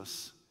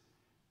Jesus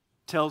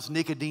tells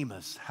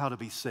Nicodemus how to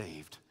be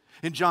saved.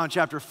 In John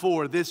chapter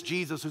 4, this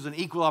Jesus, who's an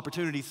equal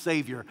opportunity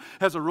Savior,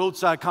 has a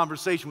roadside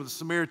conversation with a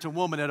Samaritan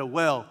woman at a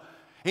well,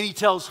 and he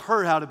tells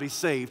her how to be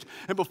saved.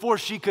 And before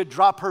she could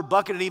drop her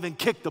bucket and even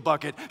kick the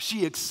bucket,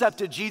 she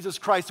accepted Jesus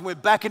Christ and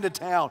went back into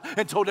town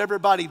and told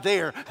everybody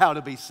there how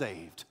to be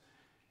saved.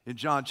 In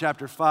John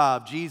chapter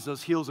 5,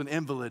 Jesus heals an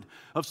invalid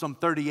of some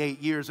 38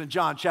 years. In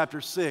John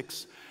chapter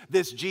 6,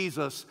 this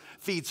Jesus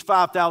feeds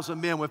 5,000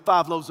 men with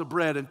 5 loaves of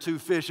bread and 2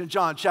 fish. In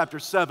John chapter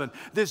 7,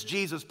 this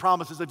Jesus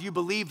promises, if you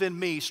believe in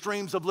me,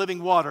 streams of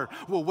living water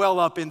will well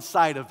up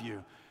inside of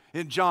you.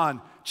 In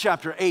John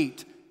chapter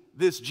 8,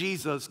 this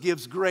Jesus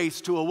gives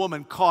grace to a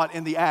woman caught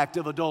in the act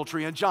of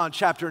adultery. In John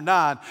chapter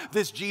 9,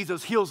 this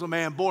Jesus heals a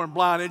man born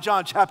blind. In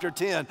John chapter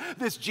 10,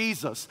 this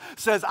Jesus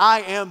says,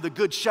 I am the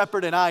good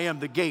shepherd and I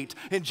am the gate.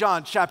 In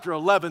John chapter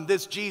 11,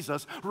 this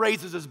Jesus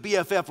raises his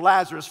BFF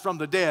Lazarus from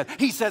the dead.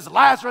 He says,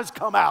 Lazarus,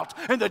 come out.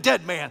 And the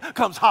dead man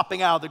comes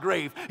hopping out of the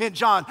grave. In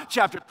John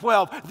chapter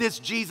 12, this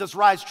Jesus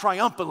rides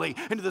triumphantly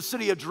into the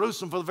city of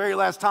Jerusalem for the very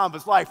last time of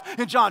his life.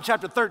 In John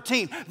chapter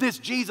 13, this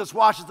Jesus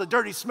washes the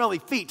dirty, smelly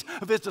feet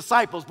of his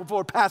disciples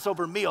before a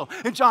Passover meal.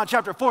 In John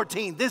chapter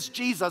 14, this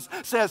Jesus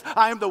says,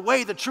 I am the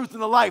way, the truth,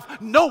 and the life.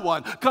 No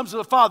one comes to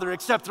the Father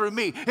except through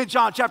me. In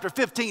John chapter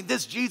 15,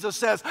 this Jesus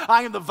says,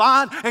 I am the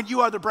vine and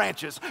you are the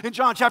branches. In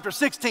John chapter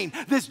 16,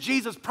 this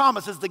Jesus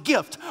promises the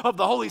gift of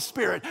the Holy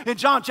Spirit. In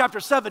John chapter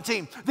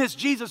 17, this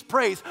Jesus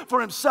prays for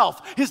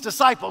himself, his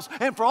disciples,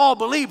 and for all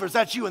believers.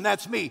 That's you and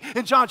that's me.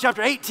 In John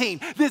chapter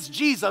 18, this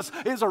Jesus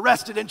is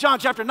arrested. In John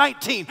chapter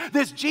 19,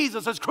 this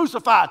Jesus is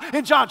crucified.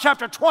 In John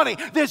chapter 20,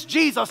 this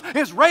Jesus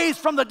is raised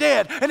from the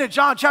dead. And in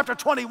John chapter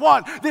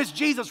 21, this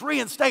Jesus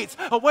reinstates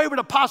a wayward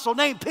apostle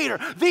named Peter.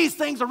 These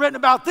things are written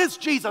about this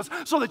Jesus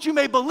so that you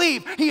may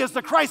believe he is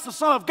the Christ, the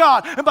Son of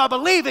God. And by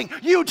believing,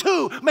 you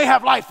too may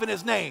have life in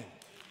his name.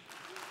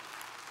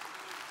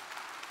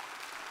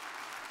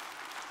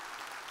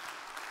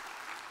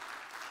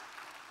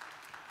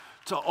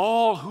 To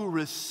all who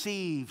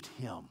received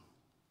him.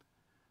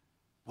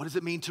 What does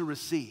it mean to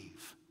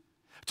receive?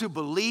 To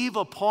believe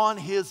upon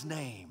his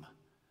name,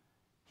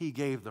 he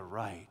gave the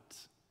right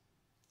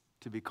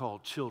to be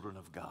called children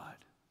of God.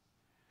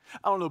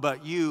 I don't know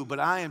about you,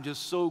 but I am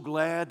just so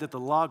glad that the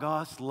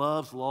Logos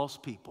loves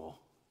lost people.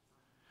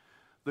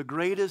 The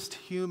greatest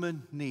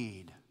human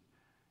need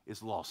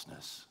is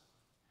lostness.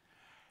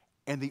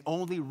 And the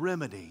only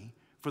remedy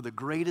for the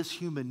greatest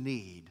human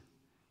need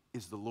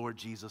is the Lord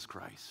Jesus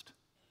Christ.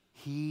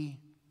 He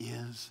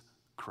is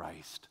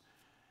Christ.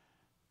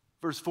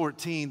 Verse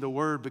 14, the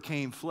Word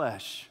became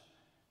flesh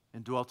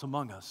and dwelt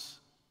among us.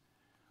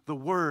 The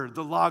Word,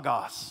 the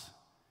Logos,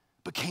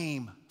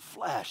 became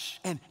flesh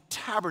and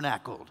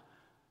tabernacled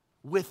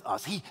with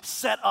us. He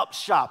set up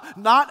shop.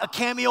 Not a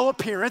cameo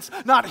appearance,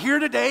 not here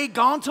today,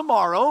 gone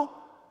tomorrow,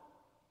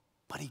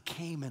 but he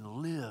came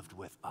and lived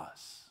with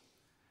us.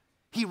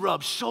 He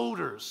rubbed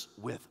shoulders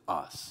with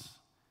us.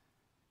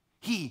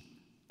 He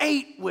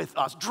ate with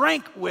us,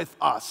 drank with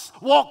us,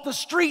 walked the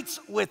streets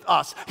with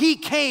us. He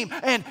came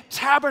and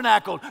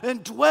tabernacled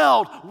and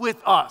dwelled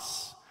with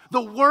us.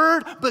 The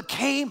Word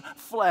became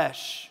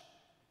flesh.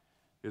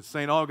 It's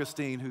St.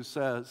 Augustine who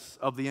says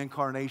of the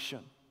incarnation,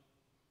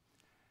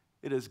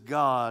 It is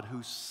God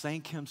who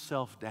sank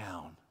himself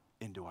down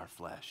into our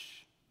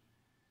flesh.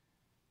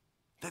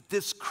 That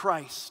this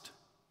Christ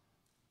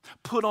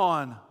put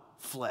on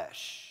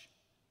flesh.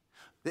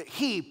 That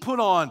he put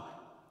on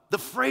the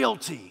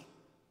frailty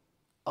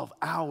of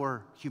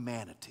our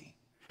humanity.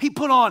 He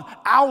put on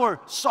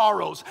our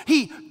sorrows.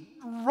 He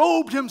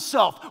robed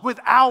himself with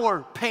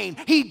our pain.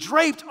 He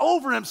draped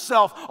over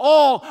himself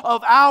all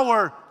of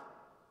our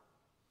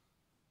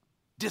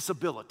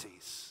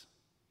disabilities.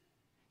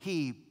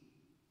 He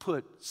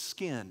put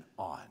skin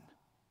on.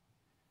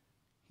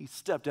 He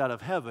stepped out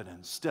of heaven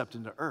and stepped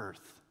into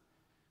earth.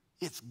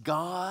 It's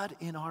God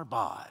in our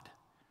bod.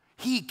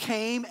 He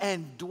came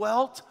and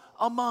dwelt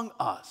among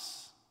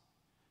us.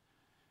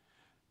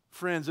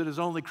 Friends, it is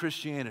only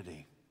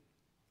Christianity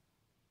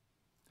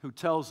who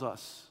tells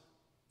us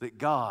that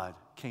God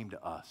came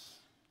to us.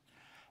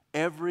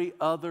 Every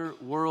other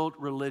world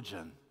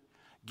religion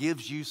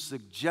gives you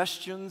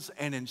suggestions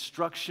and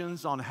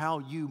instructions on how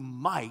you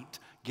might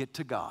get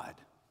to God.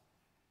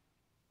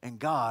 And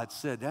God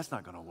said, that's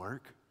not going to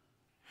work.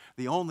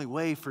 The only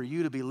way for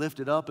you to be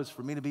lifted up is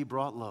for me to be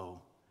brought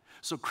low.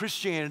 So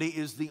Christianity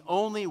is the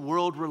only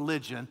world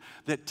religion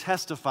that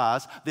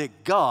testifies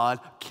that God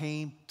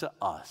came to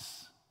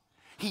us.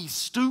 He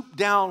stooped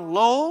down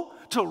low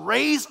to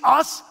raise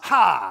us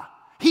high.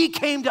 He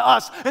came to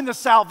us, and the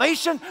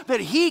salvation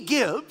that he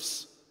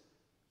gives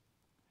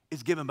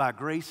is given by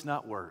grace,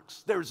 not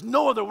works. There is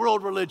no other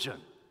world religion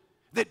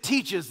that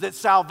teaches that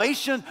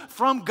salvation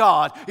from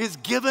God is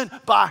given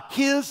by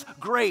his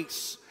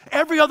grace.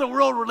 Every other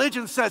world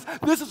religion says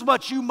this is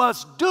what you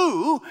must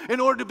do in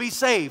order to be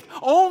saved.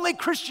 Only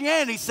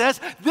Christianity says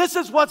this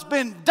is what's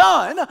been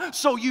done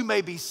so you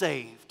may be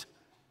saved.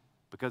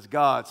 Because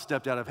God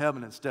stepped out of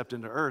heaven and stepped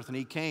into earth, and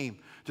he came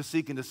to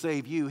seek and to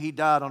save you. He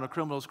died on a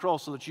criminal's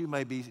cross so that you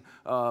may be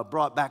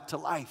brought back to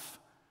life,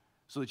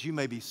 so that you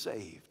may be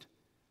saved.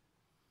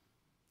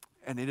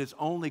 And it is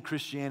only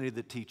Christianity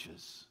that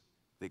teaches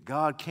that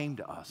God came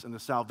to us, and the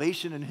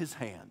salvation in his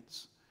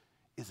hands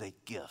is a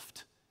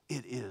gift.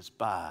 It is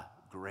by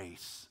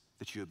grace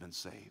that you have been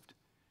saved.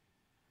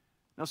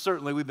 Now,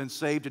 certainly we've been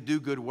saved to do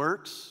good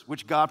works,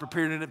 which God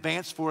prepared in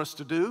advance for us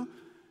to do.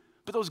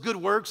 But those good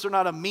works are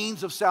not a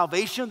means of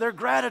salvation. They're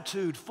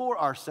gratitude for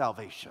our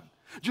salvation.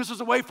 Just as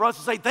a way for us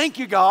to say, thank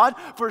you, God,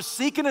 for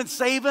seeking and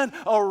saving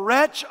a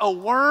wretch, a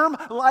worm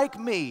like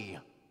me.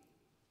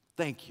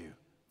 Thank you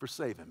for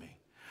saving me.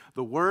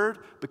 The Word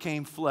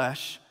became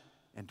flesh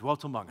and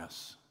dwelt among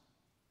us.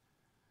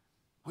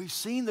 We've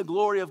seen the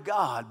glory of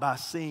God by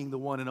seeing the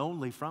one and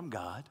only from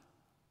God.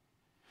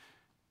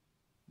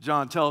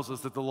 John tells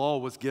us that the law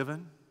was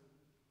given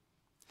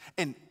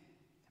and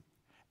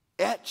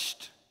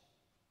etched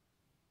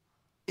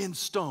in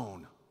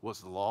stone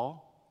was the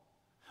law,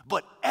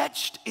 but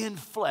etched in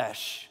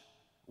flesh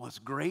was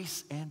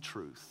grace and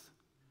truth.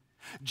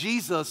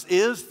 Jesus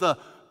is the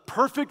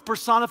perfect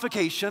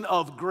personification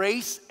of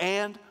grace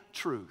and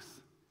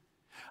truth.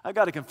 I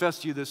got to confess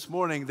to you this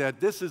morning that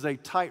this is a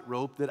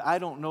tightrope that I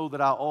don't know that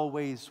I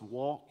always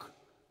walk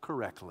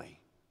correctly.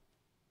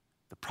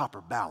 The proper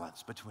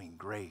balance between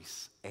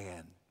grace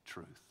and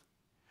truth.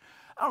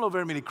 I don't know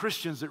very many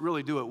Christians that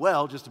really do it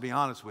well, just to be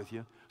honest with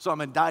you. So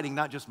I'm indicting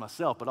not just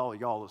myself, but all of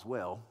y'all as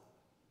well.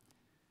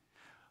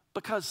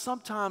 Because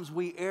sometimes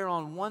we err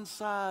on one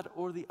side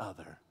or the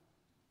other.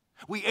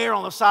 We err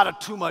on the side of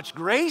too much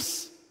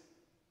grace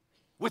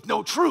with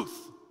no truth.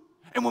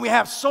 And when we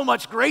have so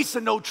much grace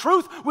and no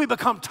truth, we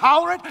become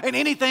tolerant and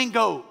anything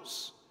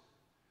goes.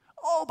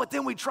 Oh, but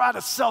then we try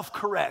to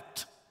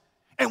self-correct.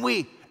 And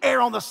we err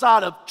on the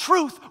side of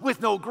truth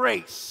with no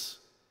grace.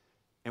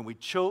 And we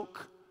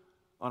choke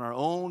on our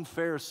own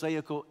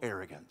pharisaical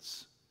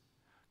arrogance.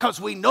 Because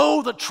we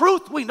know the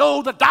truth, we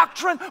know the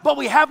doctrine, but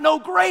we have no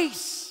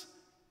grace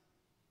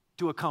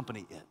to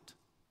accompany it.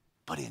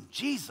 But in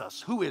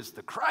Jesus, who is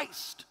the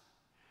Christ,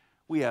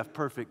 we have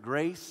perfect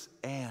grace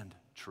and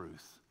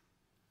truth.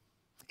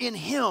 In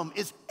him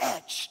is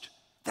etched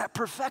that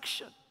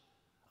perfection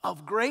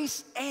of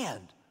grace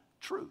and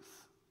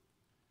truth.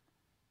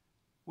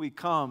 We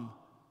come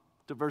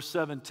to verse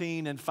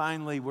 17, and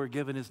finally we're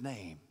given his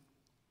name.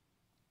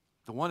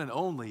 The one and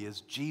only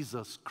is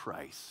Jesus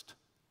Christ.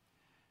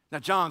 Now,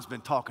 John's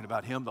been talking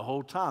about him the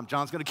whole time.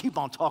 John's going to keep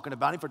on talking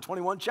about him for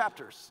 21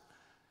 chapters.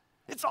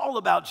 It's all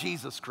about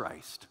Jesus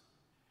Christ.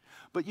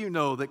 But you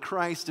know that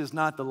Christ is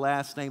not the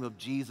last name of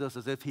Jesus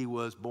as if he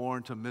was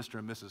born to Mr.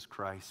 and Mrs.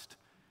 Christ.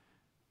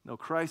 No,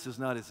 Christ is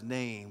not his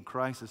name.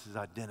 Christ is his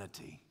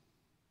identity.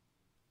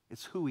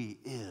 It's who he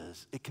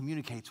is. It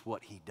communicates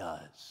what he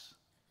does.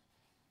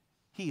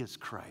 He is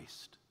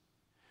Christ.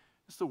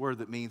 It's the word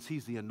that means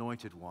he's the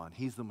anointed one.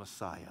 He's the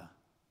Messiah.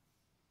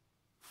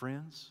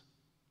 Friends,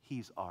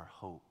 he's our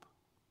hope.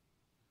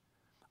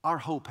 Our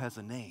hope has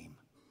a name.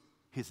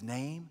 His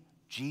name,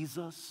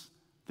 Jesus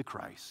the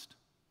Christ.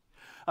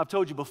 I've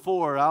told you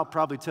before, I'll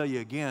probably tell you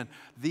again,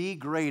 the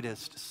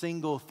greatest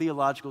single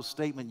theological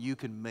statement you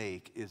can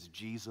make is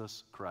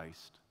Jesus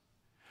Christ.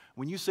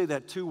 When you say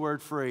that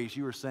two-word phrase,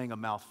 you are saying a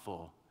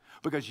mouthful.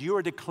 Because you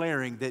are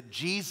declaring that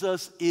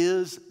Jesus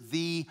is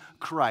the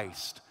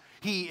Christ.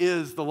 He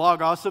is the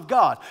Logos of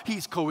God.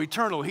 He's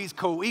co-eternal. He's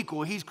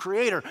co-equal. He's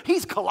creator.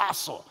 He's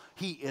colossal.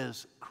 He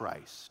is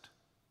Christ.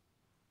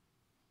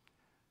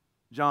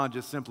 John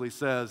just simply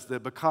says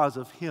that because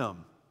of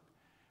him,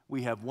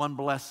 we have one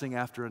blessing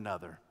after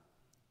another.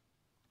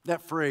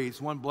 That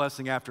phrase, one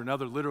blessing after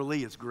another,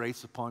 literally is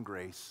grace upon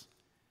grace.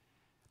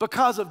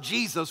 Because of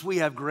Jesus, we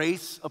have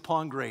grace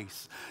upon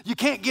grace. You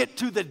can't get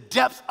to the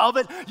depth of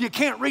it. You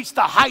can't reach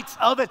the heights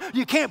of it.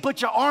 You can't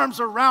put your arms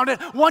around it.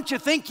 Once you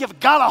think you've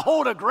got a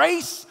hold of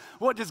grace,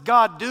 what does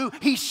God do?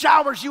 He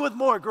showers you with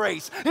more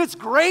grace. It's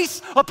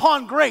grace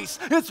upon grace.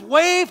 It's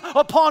wave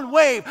upon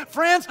wave.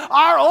 Friends,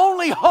 our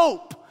only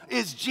hope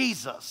is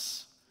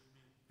Jesus.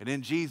 And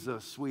in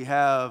Jesus, we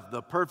have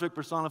the perfect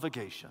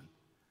personification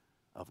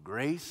of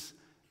grace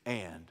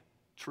and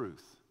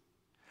truth.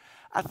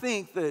 I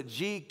think that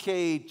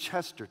G.K.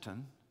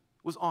 Chesterton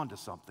was onto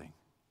something.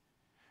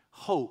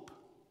 Hope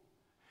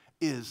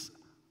is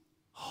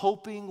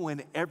hoping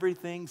when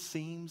everything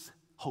seems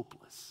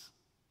hopeless.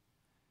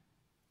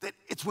 That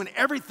it's when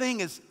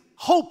everything is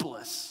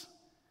hopeless,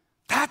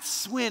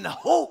 that's when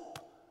hope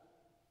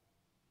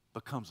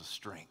becomes a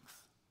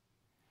strength.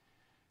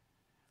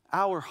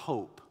 Our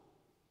hope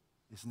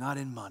is not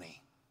in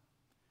money.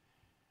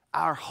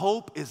 Our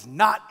hope is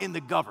not in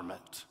the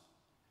government.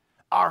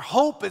 Our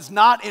hope is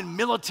not in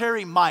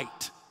military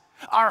might.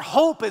 Our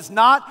hope is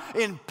not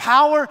in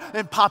power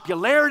and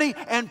popularity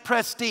and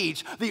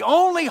prestige. The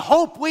only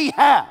hope we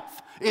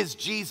have is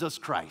Jesus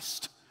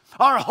Christ.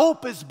 Our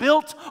hope is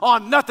built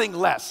on nothing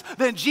less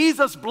than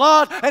Jesus'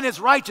 blood and his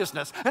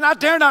righteousness. And I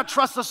dare not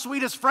trust the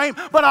sweetest frame,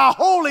 but I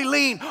wholly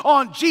lean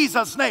on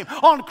Jesus' name.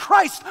 On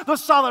Christ, the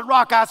solid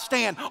rock I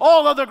stand.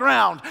 All other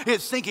ground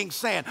is sinking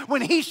sand.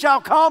 When he shall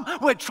come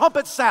with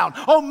trumpet sound,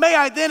 oh, may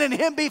I then in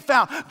him be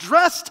found,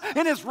 dressed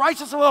in his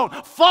righteousness alone,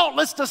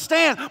 faultless to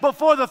stand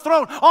before the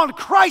throne. On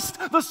Christ,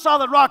 the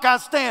solid rock I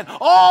stand.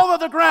 All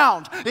other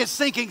ground is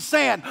sinking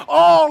sand.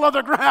 All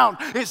other ground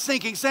is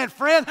sinking sand.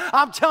 Friend,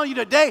 I'm telling you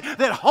today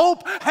that hope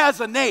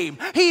has a name.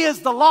 He is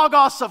the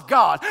Logos of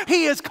God.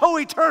 He is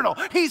co-eternal.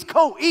 He's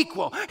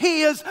co-equal.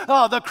 He is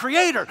the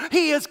creator.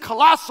 He is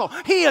colossal.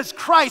 He is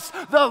Christ,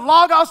 the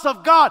Logos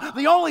of God.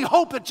 The only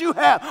hope that you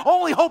have,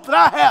 only hope that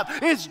I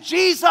have is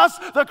Jesus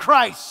the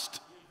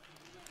Christ.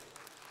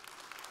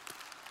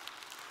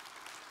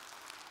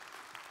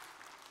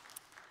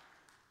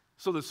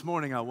 So this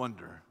morning I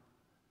wonder,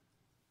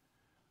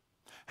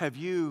 have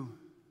you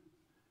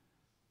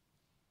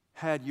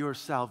had your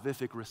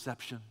salvific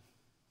reception?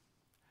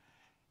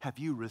 Have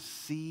you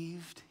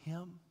received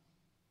him?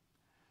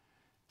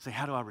 Say,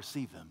 how do I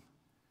receive him?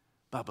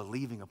 By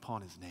believing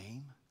upon his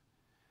name,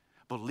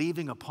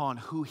 believing upon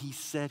who he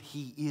said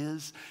he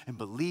is, and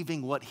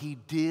believing what he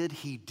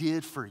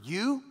did for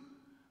you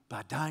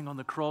by dying on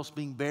the cross,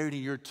 being buried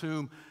in your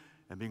tomb,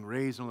 and being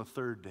raised on the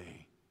third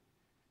day.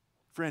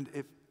 Friend,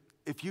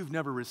 if you've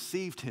never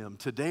received him,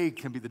 today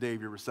can be the day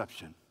of your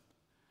reception.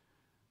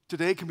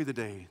 Today can be the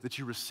day that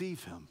you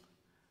receive him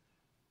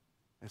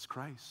as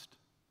Christ.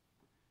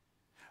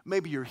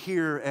 Maybe you're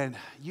here and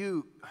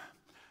you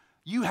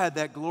had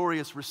that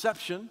glorious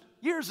reception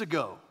years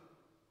ago.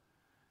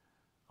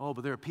 Oh,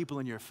 but there are people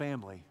in your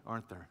family,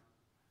 aren't there?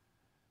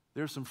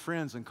 There are some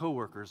friends and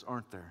coworkers,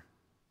 aren't there?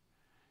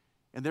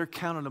 And they're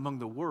counted among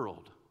the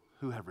world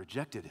who have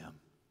rejected him.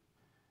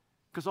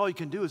 Because all you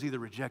can do is either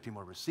reject him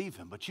or receive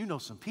him. But you know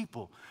some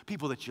people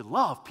that you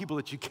love, people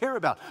that you care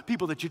about,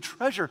 people that you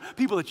treasure,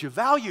 people that you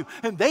value,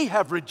 and they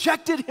have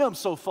rejected him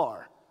so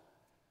far.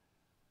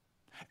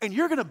 And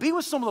you're going to be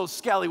with some of those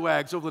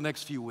scallywags over the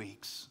next few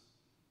weeks.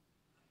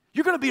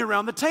 You're going to be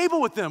around the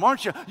table with them,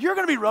 aren't you? You're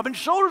going to be rubbing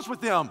shoulders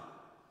with them.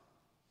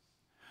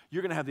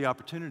 You're going to have the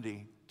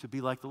opportunity to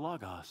be like the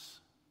Logos,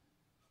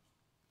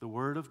 the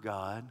Word of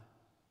God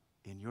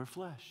in your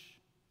flesh.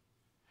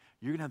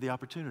 You're going to have the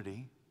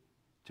opportunity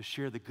to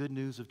share the good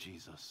news of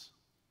Jesus.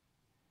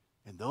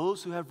 And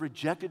those who have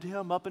rejected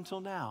him up until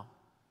now,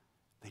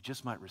 they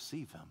just might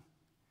receive him.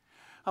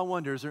 I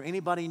wonder, is there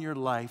anybody in your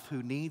life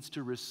who needs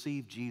to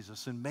receive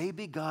Jesus? And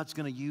maybe God's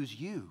going to use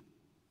you.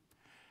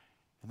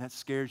 And that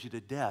scares you to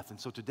death. And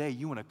so today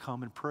you want to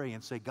come and pray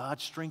and say, God,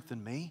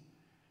 strengthen me.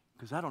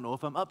 Because I don't know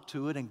if I'm up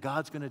to it. And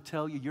God's going to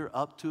tell you you're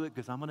up to it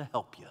because I'm going to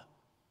help you.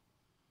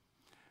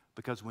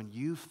 Because when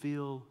you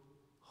feel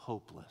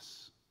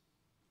hopeless,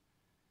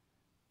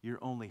 your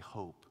only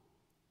hope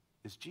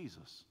is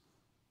Jesus.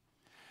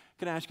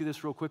 Can I ask you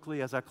this real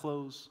quickly as I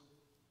close?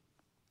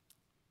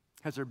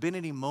 Has there been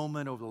any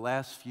moment over the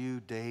last few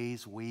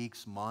days,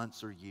 weeks,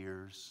 months, or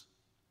years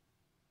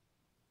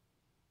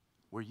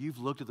where you've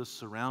looked at the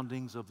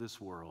surroundings of this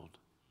world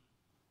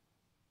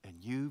and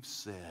you've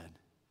said,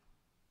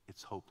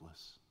 it's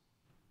hopeless?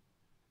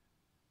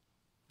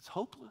 It's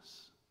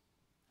hopeless.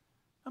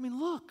 I mean,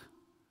 look,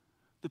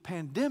 the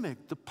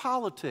pandemic, the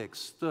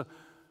politics, the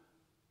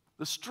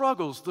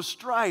struggles, the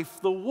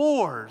strife, the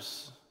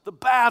wars, the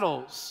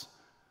battles,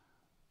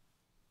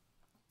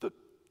 the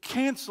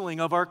canceling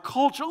of our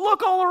culture.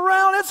 Look all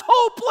around, it's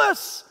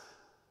hopeless.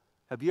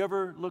 Have you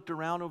ever looked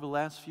around over the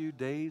last few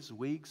days,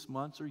 weeks,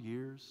 months, or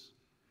years,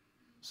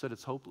 said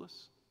it's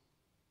hopeless?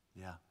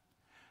 Yeah,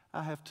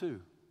 I have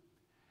too.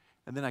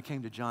 And then I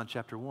came to John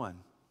chapter 1.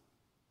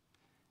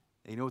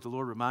 And you know what the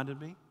Lord reminded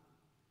me?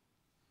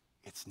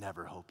 It's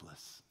never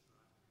hopeless.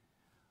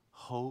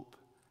 Hope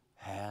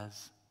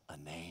has a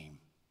name.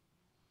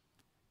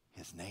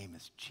 His name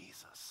is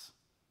Jesus.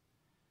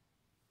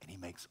 And he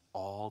makes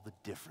all the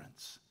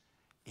difference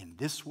in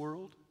this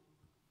world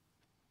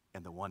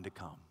and the one to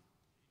come.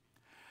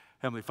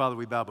 Heavenly Father,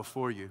 we bow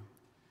before you.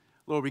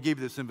 Lord, we give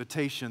you this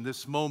invitation,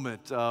 this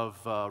moment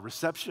of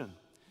reception,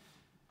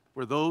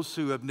 where those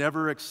who have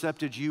never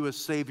accepted you as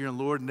Savior and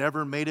Lord,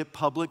 never made it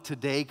public,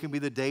 today can be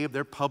the day of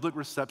their public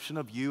reception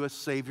of you as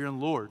Savior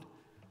and Lord.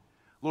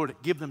 Lord,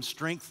 give them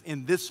strength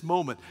in this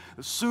moment,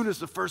 as soon as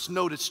the first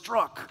note is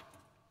struck,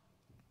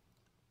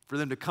 for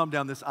them to come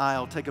down this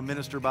aisle, take a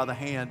minister by the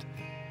hand,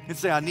 and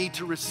say, I need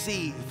to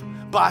receive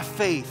by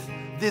faith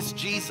this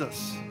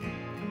Jesus.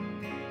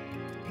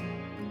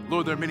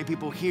 Lord, there are many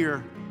people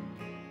here,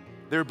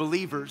 they're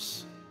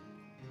believers,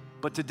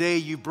 but today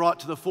you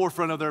brought to the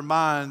forefront of their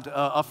mind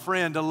a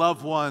friend, a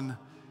loved one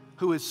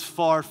who is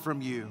far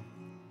from you.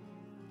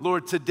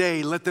 Lord,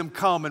 today let them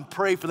come and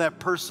pray for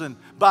that person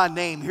by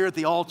name here at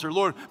the altar.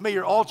 Lord, may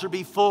your altar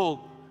be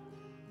full.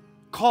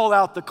 Call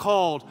out the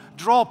called.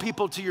 Draw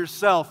people to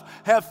yourself.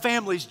 Have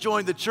families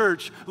join the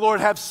church. Lord,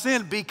 have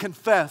sin be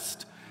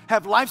confessed.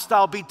 Have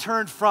lifestyle be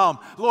turned from.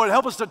 Lord,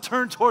 help us to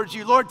turn towards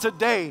you. Lord,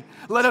 today,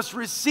 let us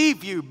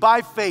receive you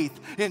by faith.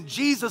 In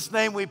Jesus'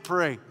 name we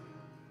pray.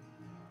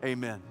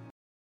 Amen.